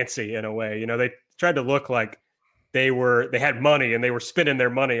unquote fancy in a way. They tried to look like they had money and they were spending their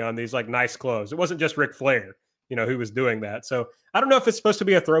money on these like nice clothes. It wasn't just Ric Flair, who was doing that. So I don't know if it's supposed to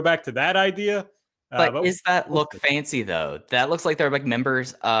be a throwback to that idea. But is that look fancy though? That looks like they're like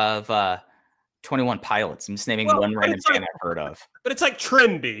members of 21 Pilots. I'm just naming one random band I've heard of. But it's like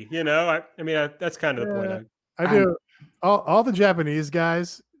trendy, that's kind of the point. I do. All the Japanese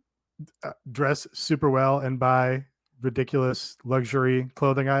guys dress super well and buy ridiculous luxury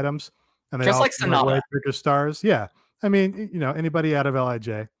clothing items, and they just all like Sonata, bigger stars. Yeah, I mean, anybody out of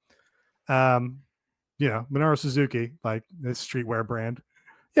LIJ, Minoru Suzuki, like this streetwear brand.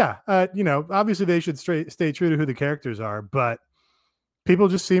 Yeah, obviously they should stay true to who the characters are, but people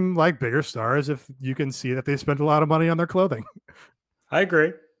just seem like bigger stars if you can see that they spent a lot of money on their clothing. I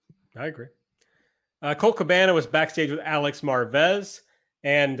agree. Colt Cabana was backstage with Alex Marvez,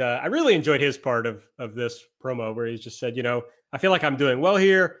 and I really enjoyed his part of this promo where he's just said, I feel like I'm doing well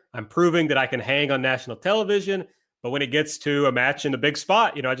here. I'm proving that I can hang on national television, but when it gets to a match in the big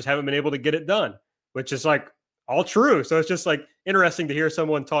spot, I just haven't been able to get it done, which is like all true. So it's just like interesting to hear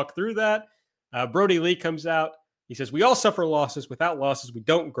someone talk through that. Brody Lee comes out. He says, we all suffer losses. Without losses, we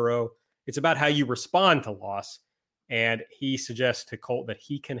don't grow. It's about how you respond to loss. And he suggests to Colt that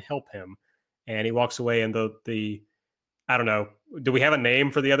he can help him. And he walks away, and the I don't know, do we have a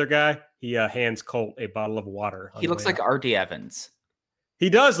name for the other guy? He hands Colt a bottle of water. He looks like R.D. Evans. He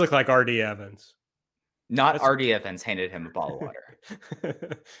does look like R.D. Evans. Not R.D. Evans handed him a bottle of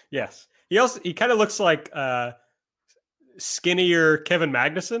water. Yes. He kind of looks like skinnier Kevin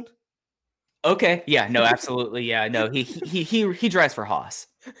Magnuson. Okay. Yeah. No. Absolutely. Yeah. No. He drives for Haas.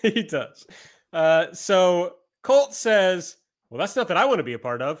 He does. So Colt says, "Well, that's not that I want to be a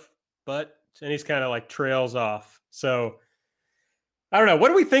part of," and he's kind of like trails off. So I don't know. What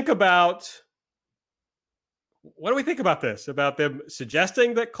do we think about this? About them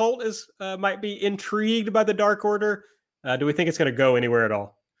suggesting that Colt might be intrigued by the Dark Order? Do we think it's going to go anywhere at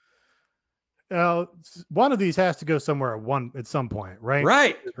all? One of these has to go somewhere at some point, right?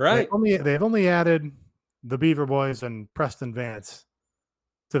 Right. They've only added the Beaver Boys and Preston Vance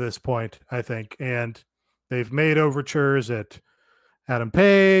to this point, I think, and they've made overtures at Adam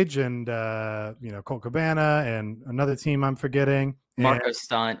Page and Colt Cabana and another team I'm forgetting. Marco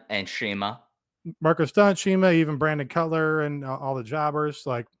Stunt and Shima. Even Brandon Cutler and all the jobbers.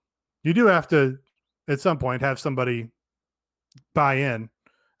 Like, you do have to at some point have somebody buy in,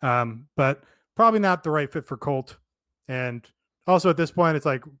 but probably not the right fit for Colt. And also at this point, it's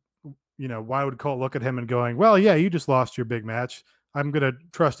like, why would Colt look at him and going, well, yeah, you just lost your big match. I'm going to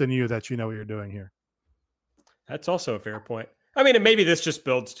trust in you that you know what you're doing here. That's also a fair point. I mean, and maybe this just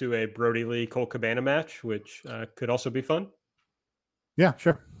builds to a Brody Lee Colt Cabana match, which could also be fun. Yeah,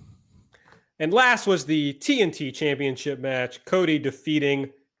 sure. And last was the TNT Championship match. Cody defeating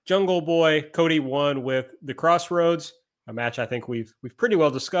Jungle Boy. Cody won with the Crossroads, a match I think we've pretty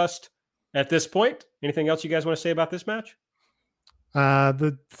well discussed at this point. Anything else you guys want to say about this match?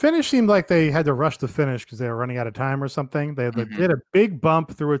 The finish seemed like they had to rush the finish because they were running out of time or something. They did a big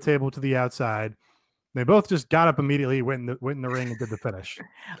bump through a table to the outside. They both just got up immediately, went in the ring, and did the finish.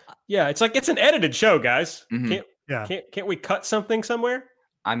 Yeah, it's like it's an edited show, guys. Mm-hmm. Can't we cut something somewhere?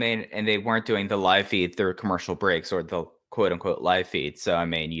 I mean, and they weren't doing the live feed through commercial breaks or the quote unquote live feed. So I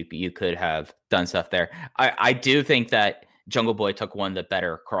mean, you could have done stuff there. I do think that Jungle Boy took one of the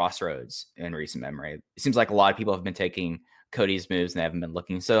better crossroads in recent memory. It seems like a lot of people have been taking Cody's moves and they haven't been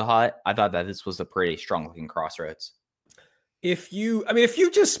looking so hot. I thought that this was a pretty strong looking crossroads. If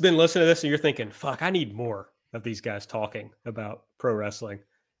you've just been listening to this and you're thinking, fuck, I need more of these guys talking about pro wrestling,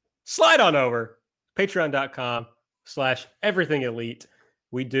 slide on over patreon.com/everythingelite.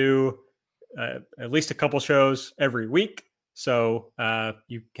 We do at least a couple shows every week. So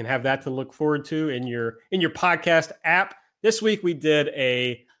you can have that to look forward to in your podcast app. This week we did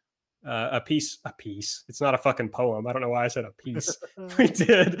a piece. It's not a fucking poem. I don't know why I said a piece. We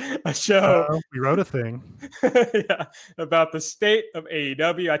did a show. We wrote a thing. Yeah, about the state of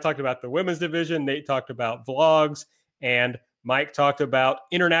AEW. I talked about the women's division. Nate talked about vlogs, and Mike talked about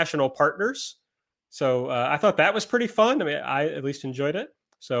international partners. So I thought that was pretty fun. I mean, I at least enjoyed it.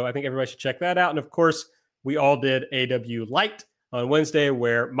 So I think everybody should check that out. And of course, we all did AEW Light on Wednesday,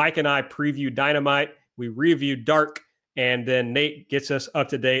 where Mike and I previewed Dynamite. We reviewed Dark, and then Nate gets us up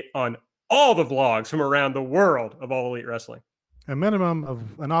to date on all the vlogs from around the world of All Elite Wrestling. A minimum of,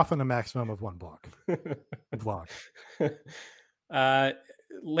 and often a maximum of one vlog.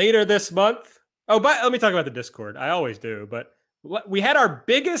 Later this month. Oh, but let me talk about the Discord. I always do, but we had our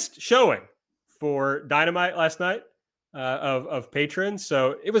biggest showing for Dynamite last night of patrons.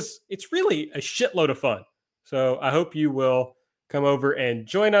 So it's really a shitload of fun. So I hope you will come over and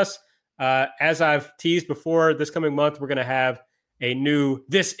join us. As I've teased before, this coming month, we're going to have a new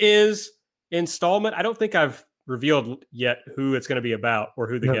This Is installment. I don't think I've revealed yet who it's going to be about or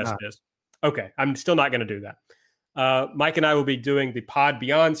who the guest is. Okay, I'm still not going to do that. Mike and I will be doing the Pod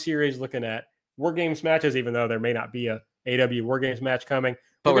Beyond series, looking at War Games matches, even though there may not be a AEW War Games match coming.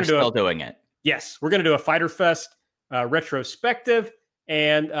 But we're still doing it. Yes, we're going to do a Fyter Fest retrospective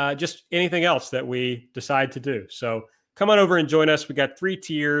and just anything else that we decide to do. So come on over and join us. We got 3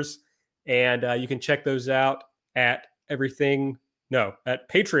 tiers, and you can check those out at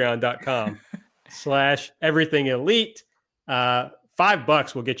patreon.com/everythingelite.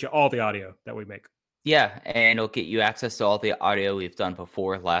 $5 will get you all the audio that we make. Yeah, and it'll get you access to all the audio we've done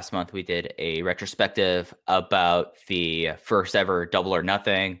before. Last month, we did a retrospective about the first ever Double or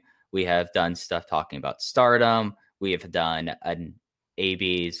Nothing. We have done stuff talking about Stardom. We have done an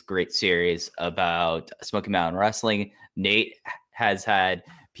AB's great series about Smoky Mountain Wrestling. Nate has had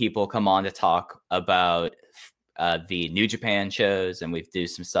people come on to talk about the New Japan shows, and we've do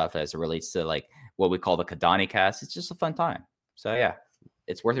some stuff as it relates to like what we call the Kadani cast. It's just a fun time. So yeah,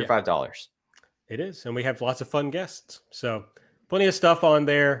 it's worth your $5. It is. And we have lots of fun guests. So plenty of stuff on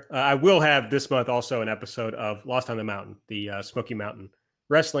there. I will have this month also an episode of Lost on the Mountain, the Smoky Mountain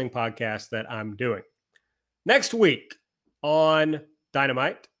Wrestling podcast that I'm doing. Next week on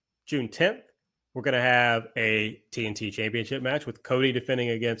Dynamite, June 10th, we're going to have a TNT Championship match with Cody defending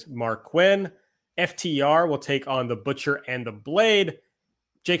against Mark Quinn. FTR will take on the Butcher and the Blade.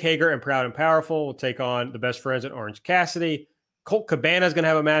 Jake Hager and Proud and Powerful will take on the Best Friends and Orange Cassidy. Colt Cabana is going to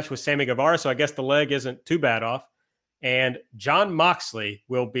have a match with Sammy Guevara, so I guess the leg isn't too bad off. And Jon Moxley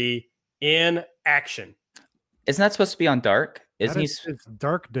will be in action. Isn't that supposed to be on Dark? Isn't his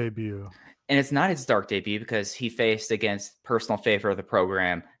Dark debut? And it's not his Dark debut because he faced against personal favorite of the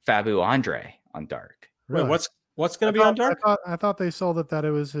program, Fabu Andre, on Dark. Really? Wait, what's going to be on Dark? I thought they sold it that it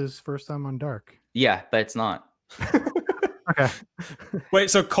was his first time on Dark. Yeah, but it's not. Okay.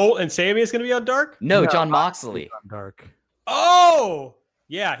 Wait, so Colt and Sammy is going to be on Dark? No, Jon Moxley. On Dark. Oh,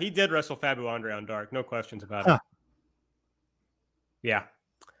 yeah, he did wrestle Fabu Andre on Dark. No questions about it. Yeah.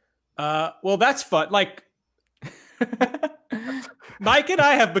 Well, that's fun. Like, Mike and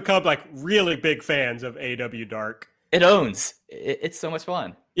I have become like really big fans of AEW Dark. It owns. It's so much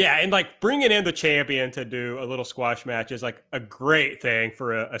fun. Yeah, and like bringing in the champion to do a little squash match is like a great thing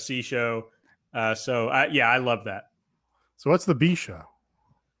for a C show. So I love that. So what's the B show?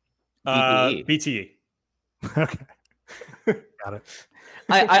 BTE. Okay. Got it.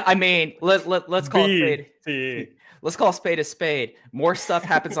 I mean, let's call it spade. Let's call spade a spade. More stuff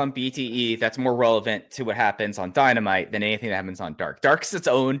happens on BTE that's more relevant to what happens on Dynamite than anything that happens on Dark. Dark's its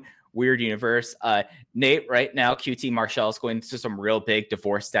own weird universe. Nate, right now, QT Marshall's going through some real big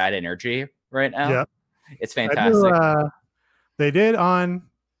divorce dad energy right now. Yeah. It's fantastic. They did on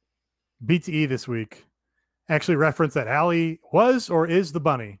BTE this week actually reference that Allie was or is the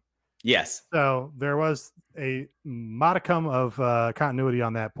bunny. Yes. So there was a modicum of continuity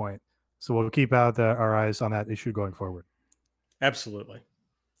on that point. So we'll keep out our eyes on that issue going forward. Absolutely.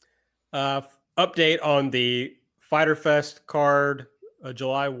 Update on the Fyter Fest card,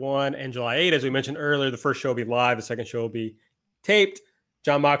 July 1 and July 8. As we mentioned earlier, the first show will be live. The second show will be taped.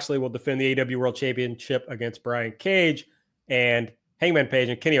 Jon Moxley will defend the AEW World Championship against Brian Cage. And Hangman Page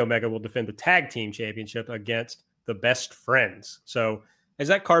and Kenny Omega will defend the Tag Team Championship against the best friends. So as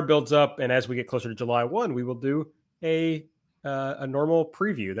that card builds up and as we get closer to July 1, we will do a normal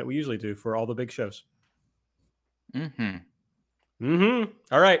preview that we usually do for all the big shows. Mm-hmm. Mm-hmm.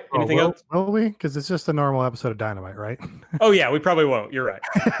 All right. Anything else? Will we? Because it's just a normal episode of Dynamite, right? Oh, yeah. We probably won't. You're right.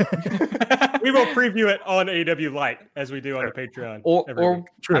 We will preview it on AEW Light as we do on the Patreon.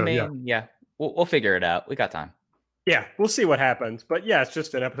 We'll figure it out. We got time. Yeah, we'll see what happens. But yeah, it's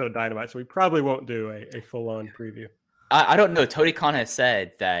just an episode of Dynamite, so we probably won't do a full-on preview. I don't know. Tony Khan has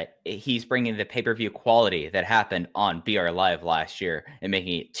said that he's bringing the pay-per-view quality that happened on BR Live last year and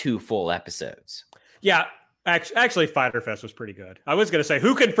making it 2 full episodes. Yeah, actually, Fyter Fest was pretty good. I was going to say,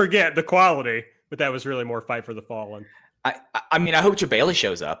 who can forget the quality? But that was really more Fight for the Fallen. I mean, I hope Jabali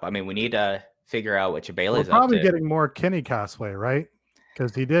shows up. I mean, we need to figure out what Jabali's up to. We're probably getting more Kenny cosplay, right?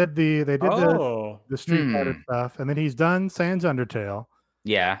 Because they did the Street Fighter stuff, and then he's done Sans Undertale.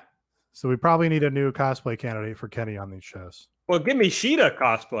 Yeah. So we probably need a new cosplay candidate for Kenny on these shows. Well, give me Sheeta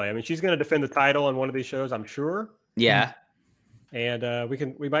cosplay. I mean, she's going to defend the title on one of these shows, I'm sure. Yeah. And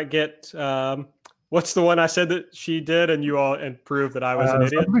we might get what's the one I said that she did, and you all proved that I was an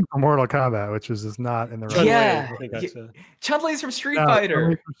idiot. Something from Mortal Kombat, which is not in the right. Yeah. I think that's Chun-Li's from Street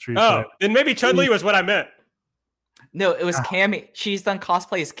Fighter. Then maybe Chun-Li was what I meant. No, it was Cammy. She's done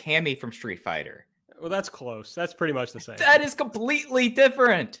cosplay as Cammy from Street Fighter. Well, that's close. That's pretty much the same. That is completely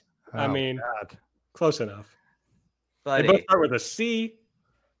different. I mean, close enough. Buddy. They both start with a C.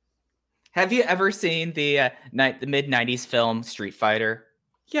 Have you ever seen the mid-90s film Street Fighter?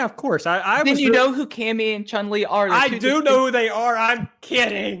 Yeah, of course. Know who Cammy and Chun-Li are? I do know who they are. I'm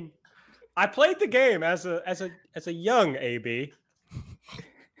kidding. I played the game as a young AB,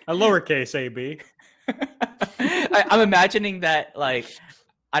 a lowercase AB. I'm imagining that,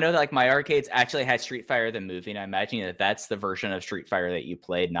 I know that my arcades actually had Street Fighter the movie, and I'm imagining that that's the version of Street Fighter that you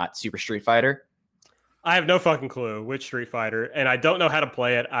played, not Super Street Fighter. I have no fucking clue which Street Fighter, and I don't know how to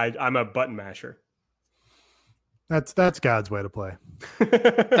play it. I'm a button masher. That's God's way to play.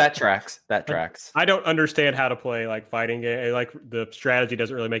 That tracks. I don't understand how to play fighting game. The strategy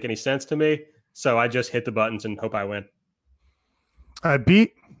doesn't really make any sense to me, so I just hit the buttons and hope I win. I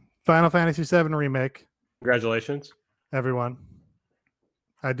beat Final Fantasy VII Remake. Congratulations, everyone.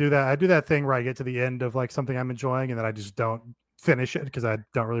 I do that thing where I get to the end of something I'm enjoying and then I just don't finish it because I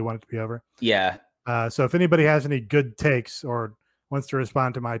don't really want it to be over. Yeah. So if anybody has any good takes or wants to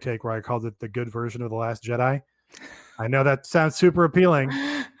respond to my take where I called it the good version of The Last Jedi, I know that sounds super appealing.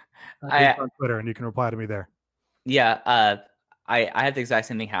 On Twitter, and you can reply to me there. Yeah. I had the exact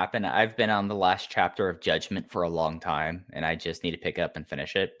same thing happen. I've been on the last chapter of Judgment for a long time, and I just need to pick up and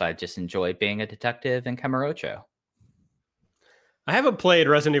finish it. But I just enjoy being a detective in Kamurocho. I haven't played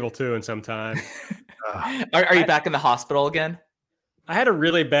Resident Evil 2 in some time. Are you back in the hospital again? I had a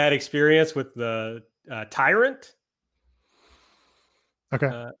really bad experience with the Tyrant.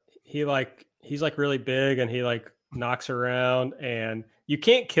 Okay. He's really big and he knocks around and you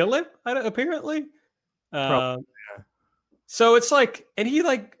can't kill him apparently. So it's and he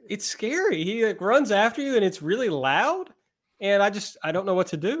it's scary. He runs after you and it's really loud and I don't know what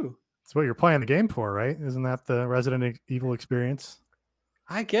to do. It's what you're playing the game for, right? Isn't that the Resident Evil experience?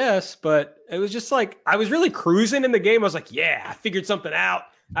 I guess, but it was just I was really cruising in the game. I was yeah, I figured something out.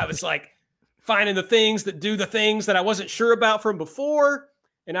 I was finding the things that do the things that I wasn't sure about from before.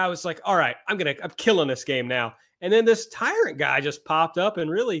 And I was all right, I'm killing this game now. And then this Tyrant guy just popped up and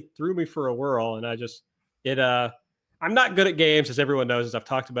really threw me for a whirl. And I'm not good at games, as everyone knows, as I've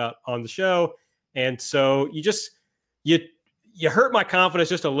talked about on the show. And so you hurt my confidence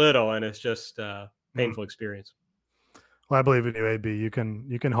just a little, and it's just a painful experience. Well, I believe in you, AB. You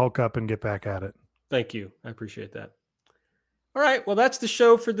can hulk up and get back at it. Thank you. I appreciate that. All right. Well, that's the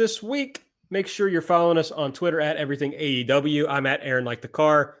show for this week. Make sure you're following us on Twitter at Everything AEW. I'm at Aaron Like the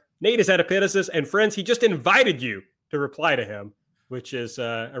Car. Nate is at Epitasis. And friends, he just invited you to reply to him, which is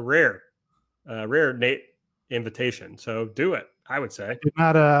a rare Nate invitation. So do it, I would say.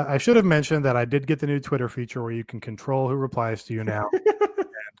 I should have mentioned that I did get the new Twitter feature where you can control who replies to you now. And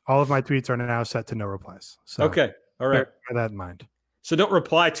all of my tweets are now set to no replies. So okay. All right. Bear that in mind. So don't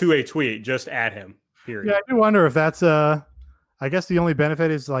reply to a tweet, just add him. Period. Yeah, I do wonder if that's I guess the only benefit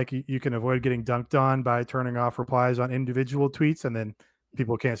is you can avoid getting dunked on by turning off replies on individual tweets, and then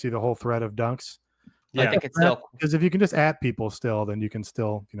people can't see the whole thread of dunks. Yeah, I think it's still because if you can just at people still, then you can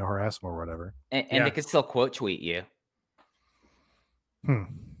still harass them or whatever. And they can still quote tweet you.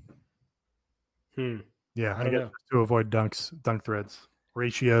 Yeah, I guess to avoid dunk threads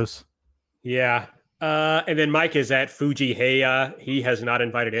ratios. Yeah. And then Mike is at Fuji Heya. He has not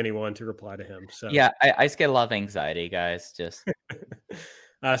invited anyone to reply to him. So yeah, I just get a lot of anxiety, guys. Just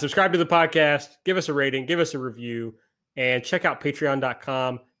Subscribe to the podcast, give us a rating, give us a review, and check out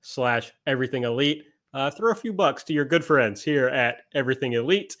patreon.com/everythingelite. Throw a few bucks to your good friends here at Everything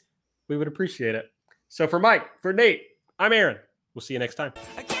Elite. We would appreciate it. So for Mike, for Nate, I'm Aaron. We'll see you next time.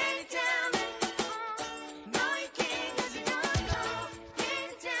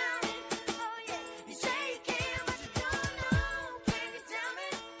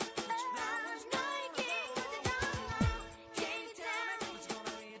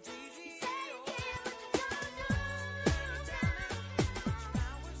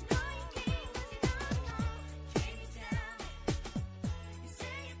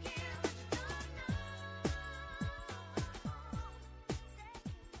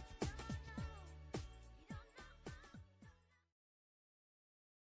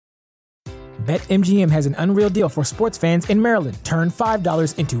 BetMGM has an unreal deal for sports fans in Maryland. Turn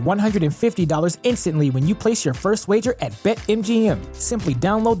 $5 into $150 instantly when you place your first wager at BetMGM. Simply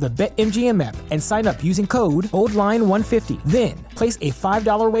download the BetMGM app and sign up using code OldLine150. Then, place a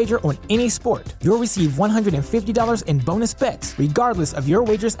 $5 wager on any sport. You'll receive $150 in bonus bets, regardless of your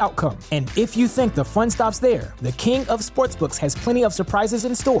wager's outcome. And if you think the fun stops there, the king of sportsbooks has plenty of surprises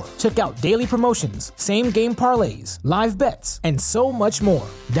in store. Check out daily promotions, same-game parlays, live bets, and so much more.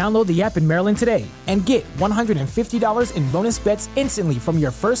 Download the app in Maryland today and get $150 in bonus bets instantly from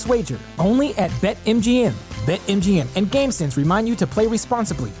your first wager. Only at BetMGM. BetMGM and GameSense remind you to play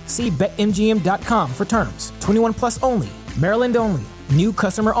responsibly. See BetMGM.com for terms. 21 plus only. Maryland only. New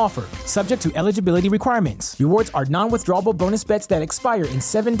customer offer. Subject to eligibility requirements. Rewards are non-withdrawable bonus bets that expire in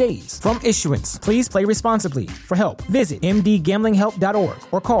 7 days. From issuance, please play responsibly. For help, visit mdgamblinghelp.org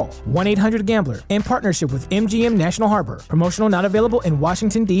or call 1-800-GAMBLER in partnership with MGM National Harbor. Promotional not available in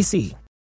Washington, D.C.